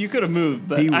 I mean, you could have moved,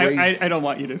 but He I raised- don't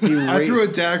want you to. I threw a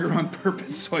dagger on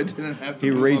purpose so I didn't have to.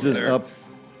 He move raises there. up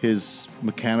his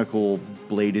mechanical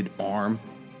bladed arm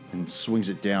and swings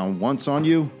it down once on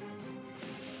you.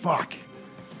 Fuck.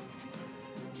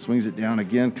 Swings it down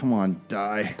again. Come on,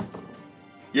 die.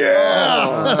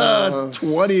 Yeah!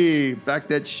 20. Back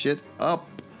that shit up.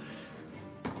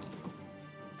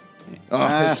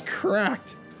 Oh, it's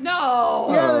cracked. No.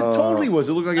 Yeah, it totally was.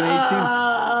 It looked like an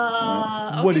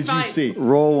 18. What did you see?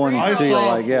 Roll one. I so you're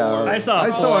saw like, yeah. I saw. I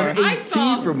saw an I 18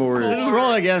 saw from over here. Just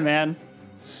roll again, man.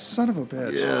 Son of a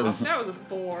bitch. Yes. That was a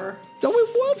 4. No, it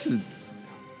wasn't.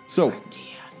 So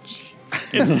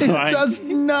It's it fine. does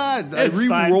not. I It's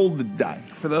fine. re-rolled the die.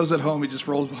 For those at home, he just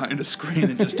rolls behind a screen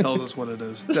and just tells us what it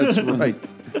is. That's right.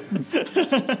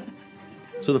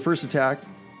 So the first attack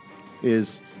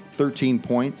is 13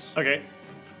 points. Okay.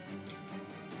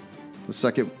 The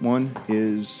second one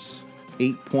is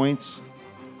 8 points.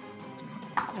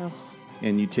 Ugh.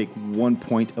 And you take 1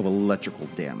 point of electrical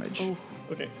damage.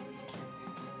 Okay.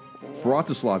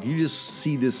 Vratislav, you just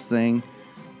see this thing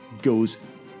goes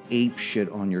ape shit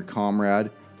on your comrade,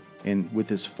 and with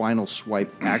his final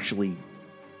swipe actually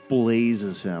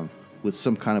blazes him with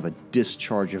some kind of a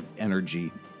discharge of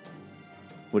energy.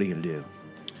 What are you going to do?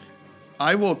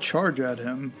 I will charge at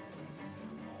him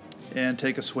and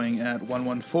take a swing at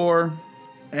 114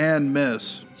 and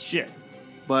miss. Shit.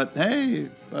 But hey,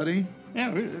 buddy.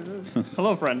 Yeah.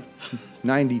 Hello, friend.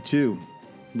 92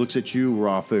 looks at you,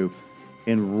 Rafu,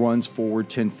 and runs forward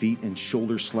 10 feet and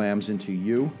shoulder slams into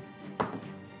you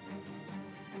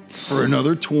for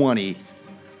another 20.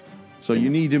 So you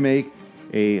need to make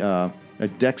a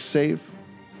dex save.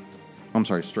 I'm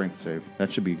sorry, strength save.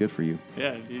 That should be good for you.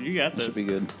 Yeah, you got this. Should be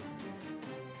good.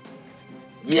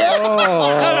 Yeah!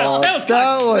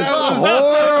 That was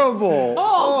horrible.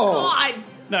 Oh, God.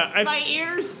 No, My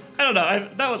ears. I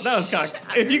don't know. That was cocked.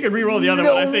 If you could re-roll the other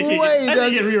No one, I think way, I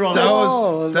think you'd re-roll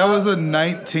that. That was a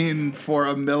 19 for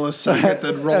a millisecond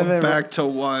that rolled then- back to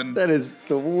 1. That is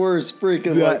the worst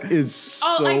freaking That luck. is so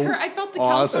Oh, I felt the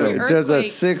awesome. California It does a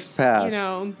earthquakes, 6 pass. You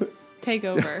know, take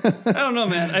over. I don't know,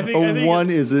 man. I think A 1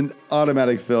 is an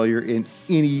automatic failure in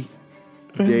any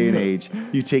day and age.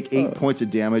 You take 8 points of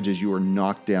damage as you are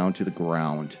knocked down to the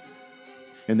ground.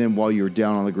 And then while you're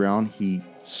down on the ground, he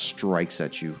strikes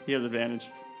at you. he has advantage.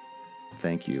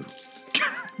 Thank you.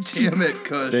 Damn it,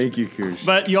 Kush. Thank you, Kush.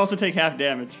 But you also take half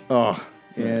damage. Oh,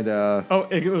 and Oh,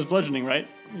 it was bludgeoning, right?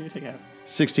 You take half.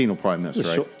 16 will probably miss,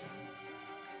 right?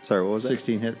 Sorry, what was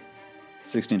 16 hit.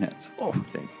 16 hits. Oh,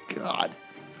 thank God.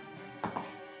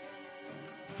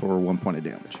 For 1 point of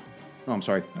damage. Oh, I'm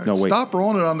sorry. No, wait. Stop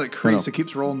rolling it on that crease. No. It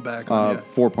keeps rolling back on you.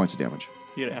 4 points of damage.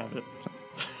 You gotta have it.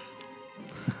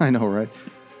 I know, right?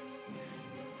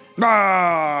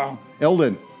 Ah!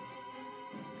 Eldon,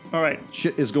 All right.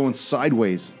 shit is going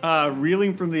sideways.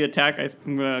 Reeling from the attack,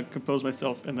 I'm gonna compose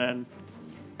myself and then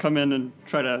come in and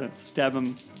try to stab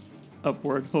him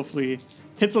upward. Hopefully,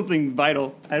 hit something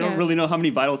vital. I don't Yeah. really know how many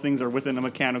vital things are within a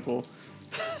mechanical.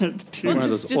 Well, One of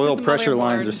just those oil hit the pressure motherboard.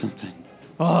 lines or something.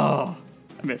 Oh,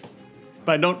 I miss.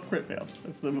 But I don't crit fail.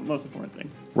 That's the most important thing.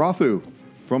 Rafu,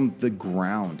 from the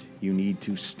ground, you need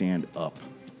to stand up,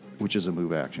 which is a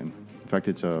move action. In fact,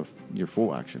 it's your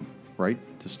full action, right?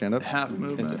 To stand up? Half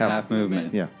movement. It's a half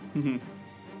movement. Yeah.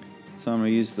 So I'm going to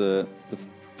use the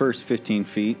first 15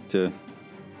 feet to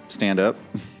stand up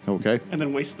Okay. And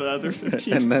then waste the other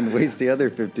 15. and then waste the other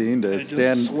 15 to Just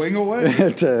stand swing away.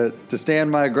 to stand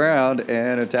my ground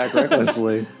and attack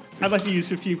recklessly. I'd like to use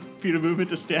 15 feet of movement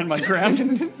to stand my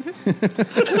ground.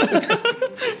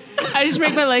 I just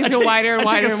make my legs go wider and I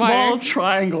wider take a and small wider.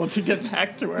 triangle to get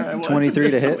back to where I was.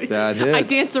 23 to hit. initially. That hits. I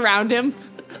dance around him.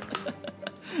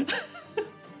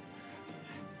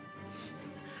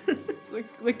 It's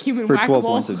like human For 12 whack-a-mole.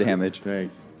 points of damage.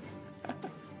 Thank.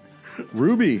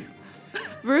 Ruby.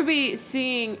 Ruby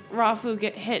seeing Rafu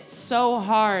get hit so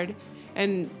hard,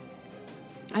 and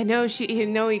I know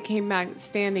he came back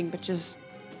standing, but just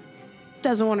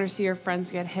doesn't want to see her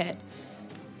friends get hit.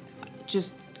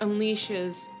 Just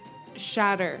unleashes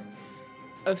shatter.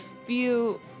 A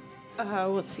few,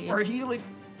 let's see. Or it's- healing.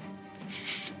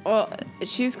 Well,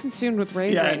 she's consumed with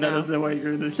rage Yeah, right no, now. there's no way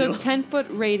you're going to So heal. 10-foot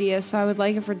radius. So I would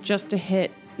like it for just to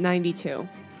hit 92.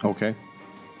 Okay.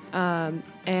 And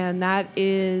that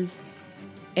is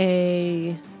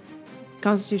a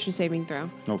Constitution saving throw.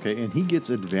 Okay. And he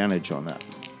gets advantage on that.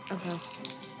 Okay.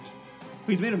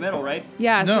 He's made of metal, right?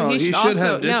 Yeah, so No, he he should should also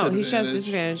have he should have disadvantage.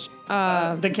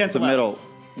 disadvantage. They It's a cancel out. middle.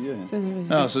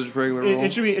 Yeah. Oh, so just regular roll.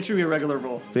 It should be a regular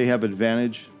roll. They have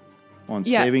advantage on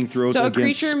Yes. saving throws So a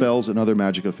against creature- spells and other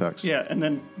magic effects. Yeah, and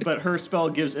then but her spell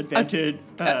gives advantage,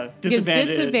 Gives disadvantage.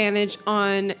 disadvantage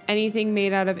on anything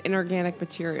made out of inorganic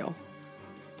material.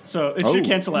 So it Oh. should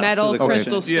cancel out. Metal, So the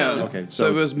crystal, question- stone. Yeah. Okay, So so-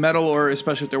 if it was metal, or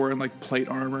especially if they're wearing like plate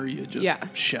armor, you just Yeah.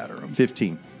 shatter them.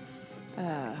 15.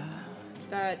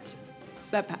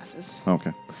 That passes.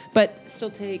 Okay. But still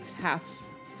takes half.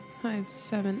 5,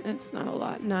 7, it's not a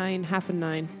lot. 9, half of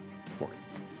 9.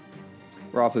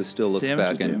 Rafu still looks Damage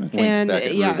back is and damage. winks And, back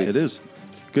at yeah. Ruby. It is.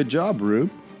 Good job, Rube.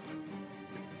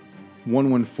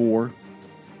 114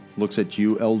 looks at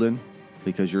you, Eldon,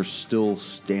 because you're still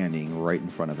standing right in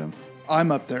front of him.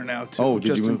 I'm up there now too. Oh,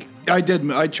 did you in- move? I did.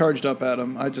 I charged up at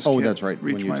him. I just Oh, can't that's right.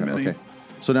 reach when you my attack. mini. Okay.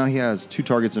 So now he has 2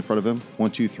 targets in front of him.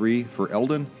 1, 2, 3 for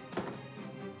Eldon.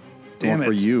 Damn One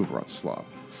for it. you, Vratislav.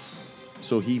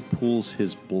 So he pulls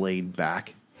his blade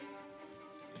back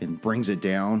and brings it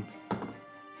down.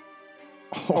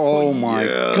 Oh my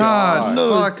God,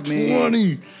 fuck me.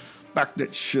 20. Back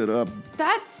that shit up.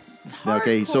 That's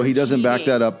Okay, so he doesn't back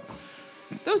that up.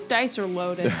 Those dice are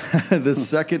loaded. The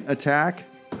second attack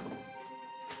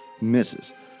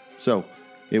misses. So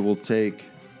it will take,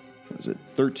 what is it,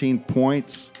 13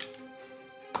 points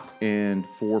and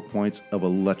 4 points of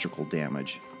electrical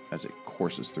damage as it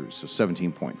courses through. So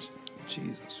 17 points.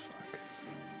 Jesus fuck.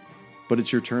 But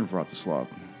it's your turn, Vratislav.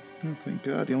 Oh, thank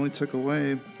God. He only took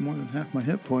away more than half my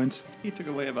hit points. He took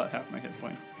away about half my hit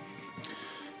points.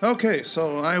 Okay,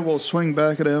 so I will swing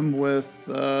back at him with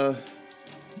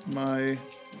my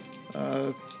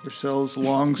Ursel's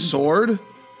long sword.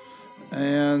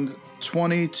 And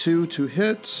 22 to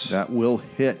hit. That will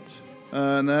hit.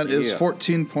 And that is Yeah.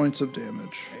 14 points of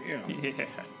damage. Yeah.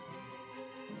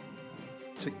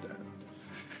 Take that.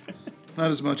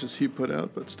 Not as much as he put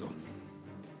out, but still.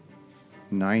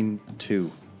 9-2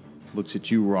 looks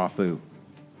at you, Rafu,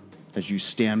 as you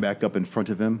stand back up in front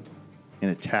of him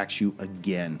and attacks you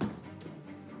again.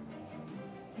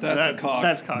 That's a cock.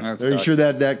 That's cock. That's Are you cocked. sure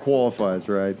that qualifies,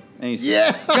 right? And he's-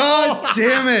 Yeah! God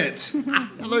damn it!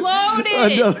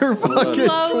 Loaded. Another fucking Loaded.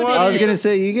 I was gonna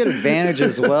say you get advantage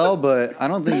as well, but I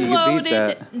don't think you can beat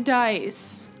that. Loaded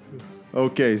dice.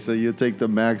 Okay, so you take the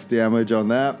max damage on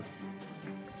that,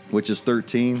 which is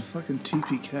 13, Fucking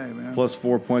TPK, man. plus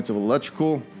 4 points of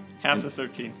electrical. Half the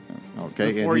 13.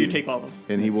 Okay, Before and you he- take all of them.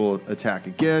 And he will attack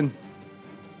again.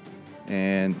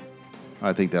 And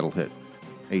I think that'll hit.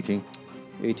 18?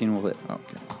 18 will hit.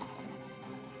 Okay.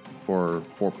 For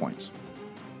 4 points.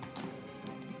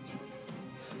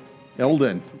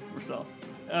 Eldon. Marcel.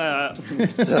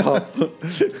 So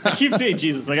I keep saying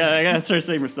Jesus. I gotta start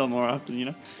saying Marcel more often, you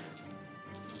know?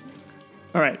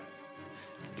 All right.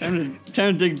 Time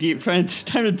to dig deep. Time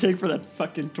to dig for that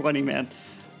fucking 20, man.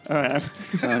 All right.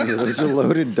 those are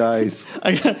loaded dice.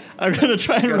 I'm gonna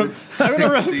try and rub. I'm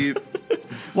gonna rub. Deep.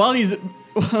 While he's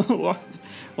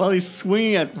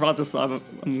swinging at Vratislav,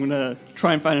 I'm gonna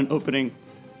try and find an opening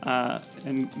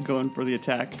and go in for the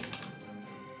attack.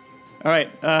 All right,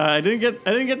 I didn't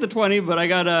get the 20, but I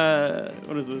got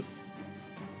what is this?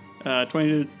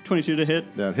 22 to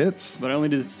hit, That hits. but I only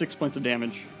did 6 points of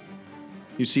damage.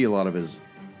 You see a lot of his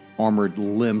armored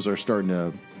limbs are starting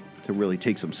to really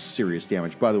take some serious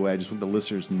damage. By the way, I just want the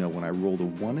listeners to know when I rolled a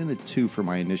 1 and a 2 for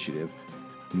my initiative,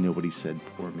 nobody said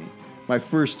poor me. My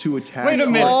first 2 attacks. Wait a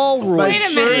minute. All rolled Wait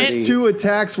a minute. First 2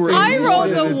 attacks were I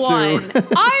rolled a a 1.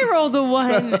 I rolled a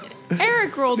 1.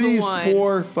 Eric rolled a These 1.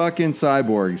 poor fucking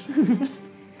cyborgs.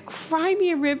 Cry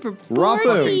me a river.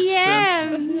 Rafu. Yeah.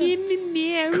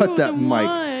 Cut that mic.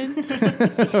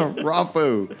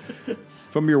 Rafu,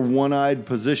 from your one-eyed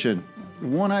position.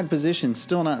 One-eyed position,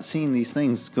 still not seeing these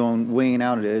things going weighing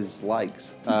out at his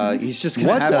likes. He's just gonna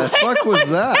What have the to. fuck was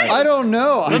that? I don't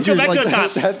know. Let's Did go your, back to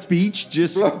the top. speech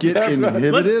just get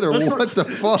inhibited, or let's- what the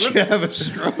fuck? You have a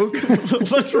stroke.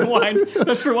 Let's rewind.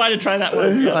 Let's rewind and try that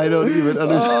one. I don't even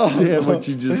understand what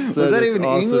you just said. Was that It's even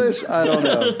awesome. English? I don't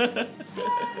know.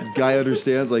 Guy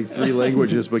understands like 3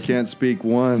 languages but can't speak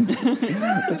one.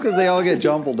 It's because they all get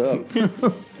jumbled up.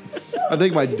 I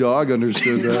think my dog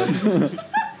understood that.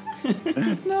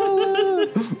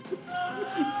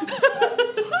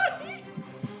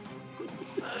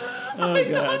 Oh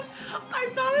god, I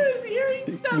thought I was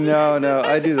hearing stuff. No,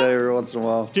 I do that every once in a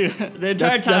while. dude! The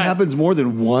entire That time, happens more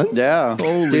than once? Yeah,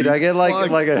 Holy dude, I get fuck.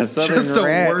 like a southern Just a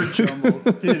rant. word jumble.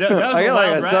 dude, that was I a get wild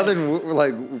like a ride. southern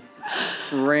like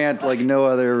rant like no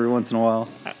other every once in a while.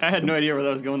 I had no idea where that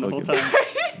was going the whole time.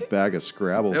 Bag of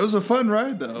Scrabble. It was a fun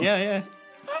ride, though. Yeah.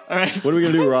 All right. What are we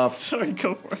going to do, Roth? Sorry,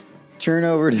 go for it. Turn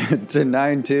over to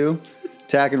 9-2,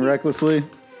 attacking recklessly.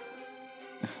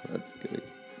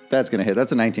 That's gonna hit.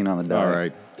 That's a 19 on the die. All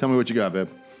right. Tell me what you got, babe.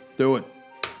 Do it.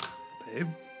 Babe.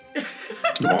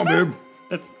 Come on, babe.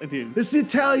 That's dude. It's the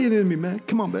Italian in me, man.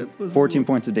 Come on, babe. 14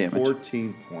 points of damage.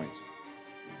 14 points.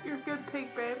 You're a good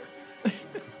pig, babe.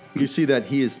 You see that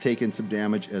he has taken some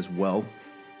damage as well.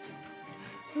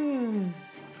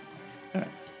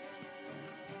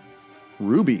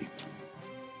 Ruby.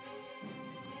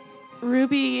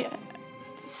 Ruby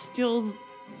still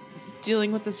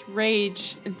dealing with this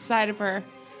rage inside of her.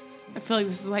 I feel like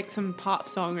this is like some pop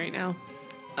song right now.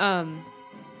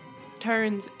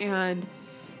 Turns and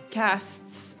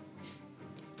casts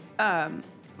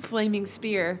flaming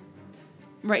spear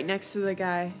right next to the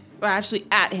guy. Well, actually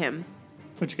at him.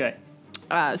 Which guy?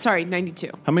 Sorry, 92.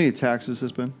 How many attacks has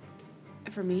this been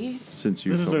For me, since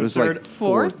you? This is our this third- like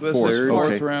fourth? This Fourth, is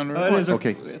fourth okay. round. Oh, it is a-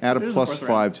 Okay, add it a is plus fourth 5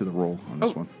 round. to the roll on this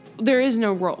Oh. one. there is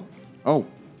no roll. Oh,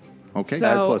 okay. So,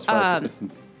 Add plus 5.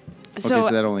 So, so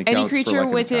that only any counts for, creature like,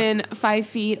 an within 5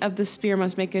 feet of the spear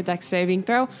must make a dex saving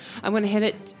throw. I'm going to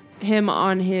hit him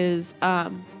on his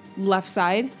left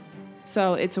side,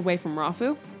 so it's away from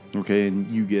Rafu. Okay, and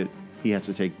he has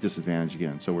to take disadvantage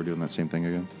again. So we're doing that same thing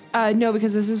again. No,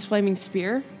 because this is flaming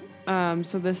spear.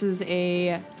 So this is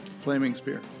a Flaming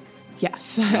spear.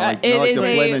 yes. I It like is the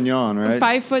filet mignon, a right?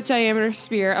 5-foot diameter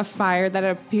spear of fire that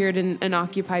appeared in an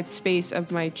occupied space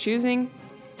of my choosing,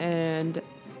 and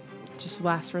just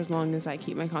lasts for as long as I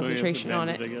keep my So you have concentration on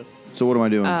advantage, it. I guess. So what am I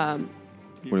doing? what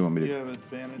do you want me to You do? have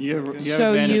advantage. You have- okay? you have- So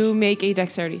advantage. you make a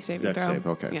dexterity saving Dex throw. save,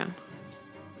 okay. Yeah.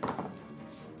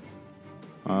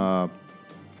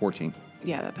 14.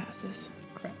 Yeah, that passes.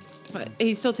 Crap. But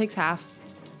he still takes half.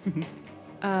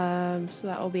 So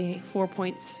that will be 4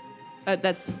 points.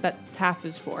 That half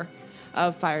is 4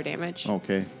 of fire damage.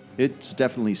 Okay. It's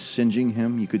definitely singeing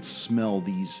him. You could smell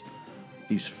these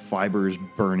fibers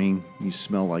burning. You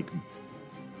smell like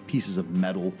pieces of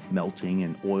metal melting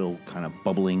and oil kind of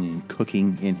bubbling and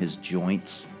cooking in his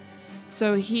joints.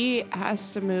 So he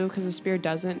has to move because the spear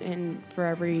doesn't, and for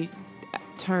every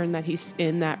turn that he's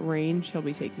in that range, he'll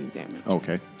be taking damage.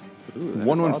 Okay. Ooh, that is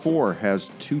 114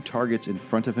 has 2 targets in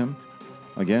front of him.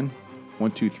 Again,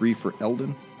 1, 2, 3 for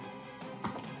Eldon.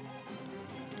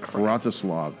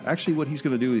 Vratislav. Actually, what he's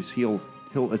going to do is he'll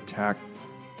attack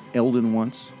Eldon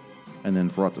once, and then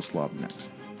Vratislav next.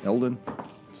 Eldon,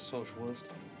 Socialist.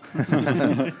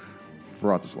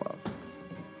 Vratislav.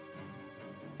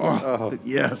 Oh,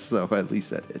 yes, though. At least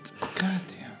that hits. God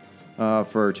damn.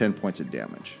 For 10 points of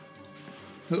damage.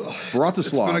 It's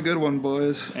Vratislav. been a good one,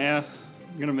 boys. Yeah,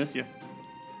 I'm gonna miss you.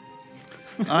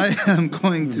 I am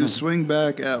going to swing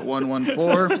back at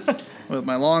 114 with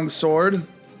my long sword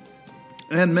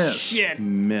and miss. Shit.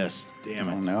 Missed. Damn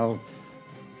Oh it. no.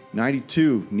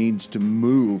 92 needs to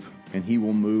move, and he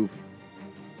will move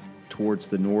towards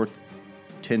the north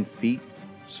 10 feet.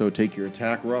 So take your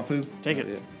attack, Rafu. Take it.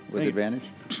 Yeah. With Take it. advantage?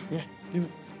 Yeah, do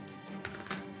it.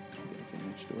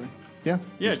 Advantage, do I? Yeah,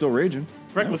 Yeah. you're still raging.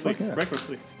 Recklessly. fuck yeah.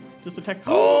 Recklessly. Just attack.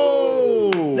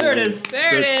 Oh! There it is.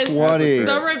 There it is. 20.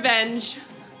 The revenge.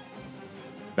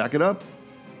 Back it up.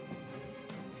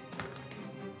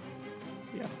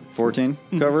 Yeah. 14.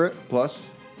 Cover it. Plus.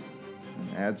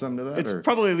 Add something to that? It's or?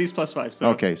 probably at least plus 5. So.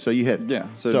 Okay, so you hit. Yeah,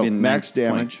 so So, it'd be max 20.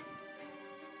 damage.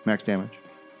 Max damage.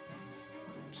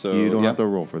 So You don't yeah, have to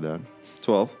roll for that.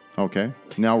 12. Okay.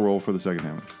 Now roll for the second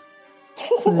damage.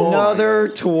 Another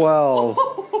 12.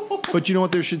 But you know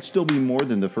what? There should still be more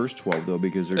than the first 12, though,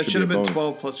 because there That should should be have a been bonus.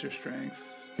 12 plus your strength.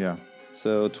 Yeah.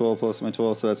 So 12 plus my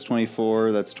 12, so that's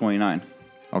 24. That's 29.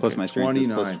 Plus Okay, my strength is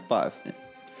plus 29. 5.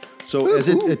 So as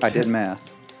it I did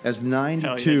math. as Hell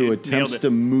 92 yeah, dude. attempts Nailed it.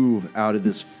 to move out of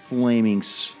this flaming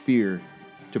sphere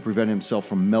to prevent himself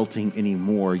from melting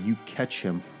anymore, you catch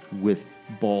him with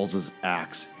Balls'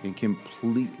 axe and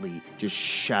completely just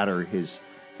shatter his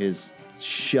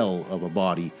shell of a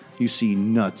body. You see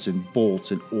nuts and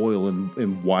bolts and oil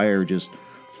and wire just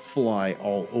fly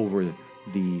all over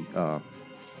the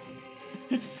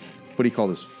what do you call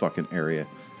this fucking area?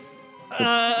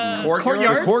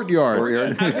 Courtyard? The courtyard.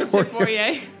 I was going to say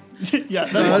foyer. Yeah.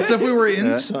 That's if we were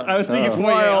inside. I was thinking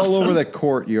Fly all also. over the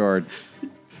courtyard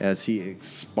as he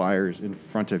expires in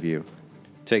front of you.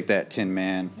 Take that, Tin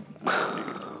Man.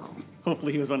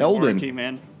 Hopefully he was on the Eldon. warranty,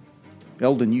 man.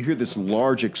 Eldon, you hear this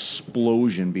large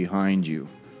explosion behind you.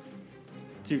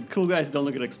 Dude, cool guys don't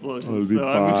look at explosions. I'll be So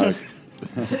I'm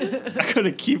back. I'm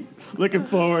gonna keep looking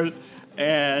forward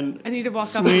and I need to walk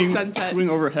up to the swing, sunset. swing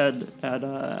overhead at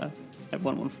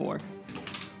 114.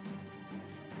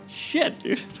 Shit,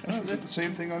 dude. Oh, is that the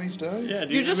same thing on each die? Yeah,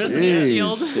 dude. You're just missed a it. meat Jeez.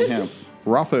 shield. Damn.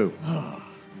 Rafu.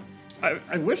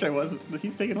 I wish I was, but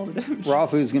he's taking all the damage.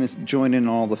 Rafu's going to join in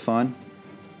all the fun.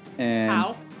 And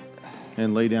How?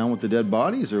 And lay down with the dead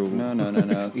bodies? Or No.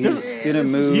 He's This going to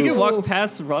move. You can walk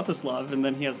past Vratislav and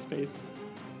then he has space.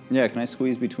 Yeah, can I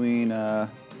squeeze between Yeah,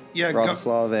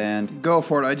 Vratislav and... go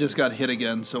for it. I just got hit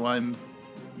again, so I'm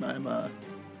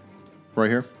Right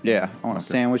here? Yeah, I want a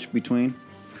sandwich between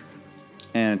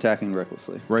and attacking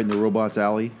recklessly. Right in the robot's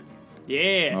alley?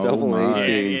 Yeah. Oh Double my. Yeah,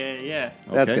 18. yeah.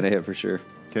 That's Okay. going to hit for sure.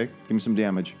 Okay, give me some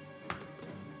damage.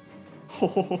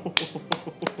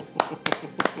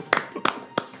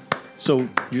 So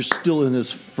you're still in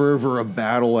this fervor of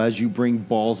battle as you bring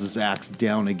Balls' axe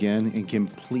down again and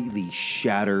completely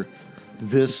shatter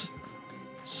this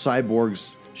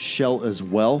cyborg's shell as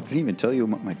well. I didn't even tell you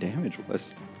what my damage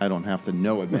was. I don't have to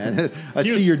know it, man. I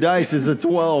see your dice is a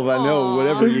 12. I know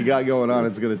whatever you got going on,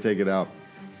 it's going to take it out.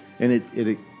 And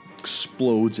it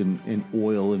explodes in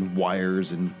oil and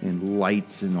wires and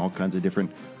lights and all kinds of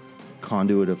different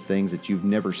conduit of things that you've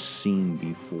never seen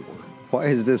before. Why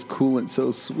is this coolant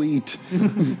so sweet?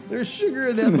 There's sugar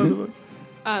in that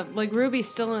motherfucker. Like Ruby's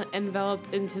still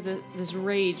enveloped into this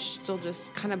rage, still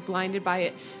just kind of blinded by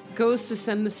it, goes to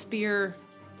send the spear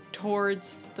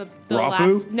towards the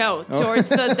Rafu? towards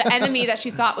the enemy that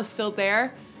she thought was still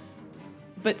there,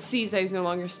 but sees that he's no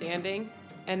longer standing,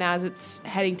 and as it's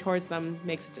heading towards them,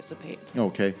 makes it dissipate.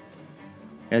 Okay.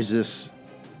 As this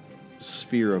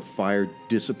sphere of fire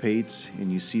dissipates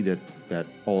and you see that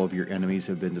all of your enemies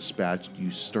have been dispatched, you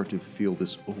start to feel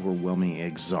this overwhelming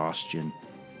exhaustion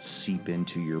seep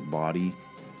into your body.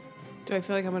 Do I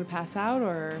feel like I'm going to pass out,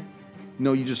 or?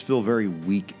 No, you just feel very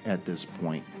weak at this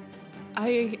point.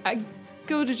 I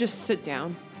go to just sit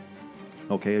down.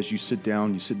 Okay, as you sit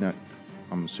down,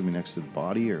 I'm assuming next to the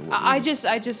body, or what? I just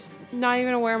not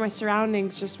even aware of my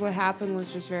surroundings. Just what happened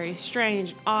was just very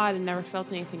strange, odd, and never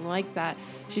felt anything like that.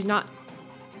 She's not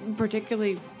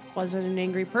wasn't an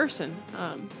angry person.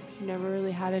 She never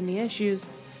really had any issues,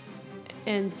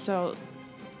 and so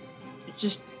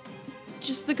just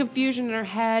the confusion in her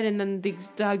head, and then the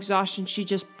exhaustion. She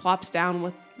just plops down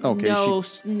with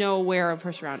no aware of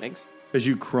her surroundings. As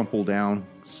you crumple down,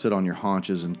 sit on your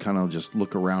haunches, and kind of just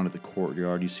look around at the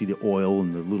courtyard, you see the oil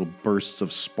and the little bursts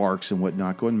of sparks and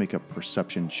whatnot. Go ahead and make a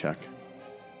perception check.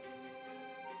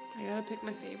 I gotta pick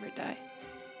my favorite die.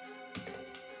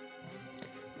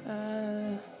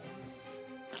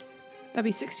 That'd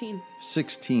be 16.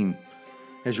 16.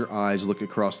 As your eyes look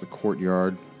across the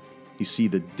courtyard, you see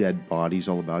the dead bodies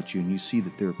all about you, and you see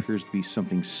that there appears to be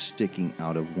something sticking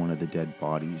out of one of the dead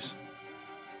bodies.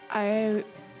 I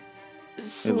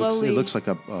slowly... It looks like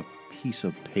a piece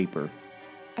of paper.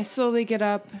 I slowly get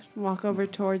up, walk over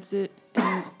towards it,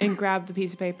 and grab the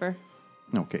piece of paper.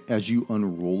 Okay, as you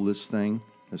unroll this thing,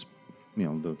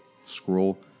 the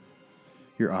scroll,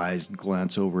 your eyes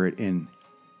glance over it, and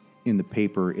in the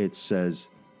paper it says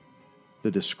the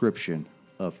description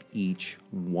of each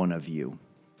one of you.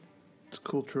 It's a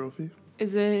cool trophy.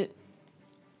 Is it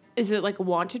like a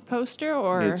wanted poster,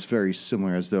 or? It's very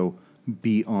similar, as though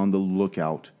be on the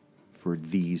lookout for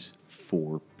these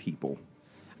 4 people.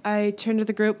 I turn to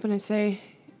the group and I say,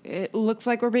 "It looks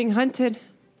like we're being hunted.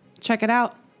 Check it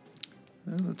out."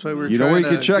 Yeah, that's why we're You know trying where you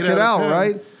to can check get it out of out, town.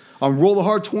 right? On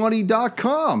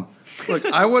rollthehard20.com. Look,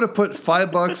 I would have put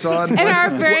 $5 on. And our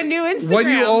brand new Instagram. When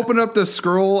you open up the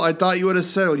scroll, I thought you would have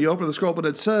said, when you open the scroll, but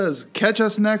it says, catch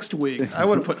us next week. I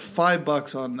would have put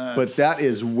 $5 on that. But that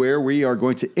is where we are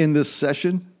going to end this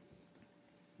session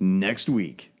next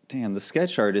week. Damn, the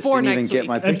sketch artist For didn't even next get week.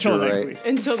 my picture Until next right. week.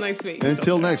 Until next week.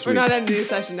 Until next We're week. not ending the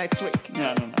session next week.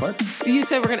 No. What? You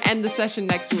said we're going to end the session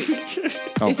next week.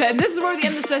 Oh. You said, and this is where we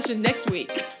end the session next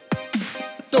week.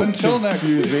 Until next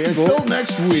week. Until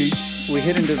next week. We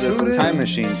hit into the Tune in. time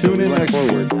machine, so Tune we in went next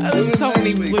forward. week. There's so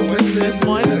many Next week, bloopers in this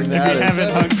one. Wednesday,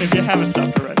 If you haven't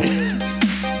stopped already.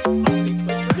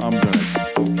 I'm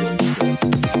gonna.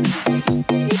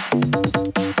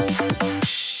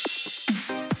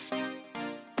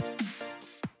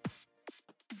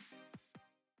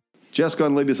 Jessica,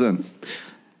 lead us in.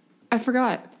 I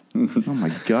forgot. Oh my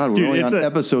God, we're Dude, only it's on a-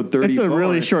 episode 34. It's a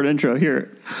really short intro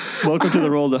here. Welcome to the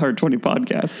Roll the Hard 20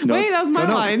 podcast. No, Wait, it's- that was my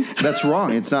no, line. That's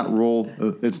wrong. It's not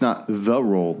it's not the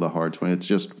roll the hard 20. It's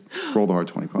just roll the hard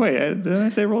 20. Wait, did I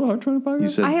say Roll the Hard 20 podcast? You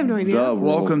said I have no idea. the roll.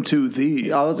 Welcome to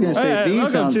the. I was going to say, Hey, these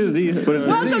welcome sounds... to the- but if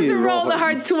Welcome the to roll Roll the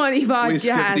Hard 20 podcast. We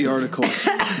skipped the articles.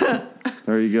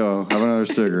 There you go. Have another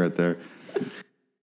cigarette there.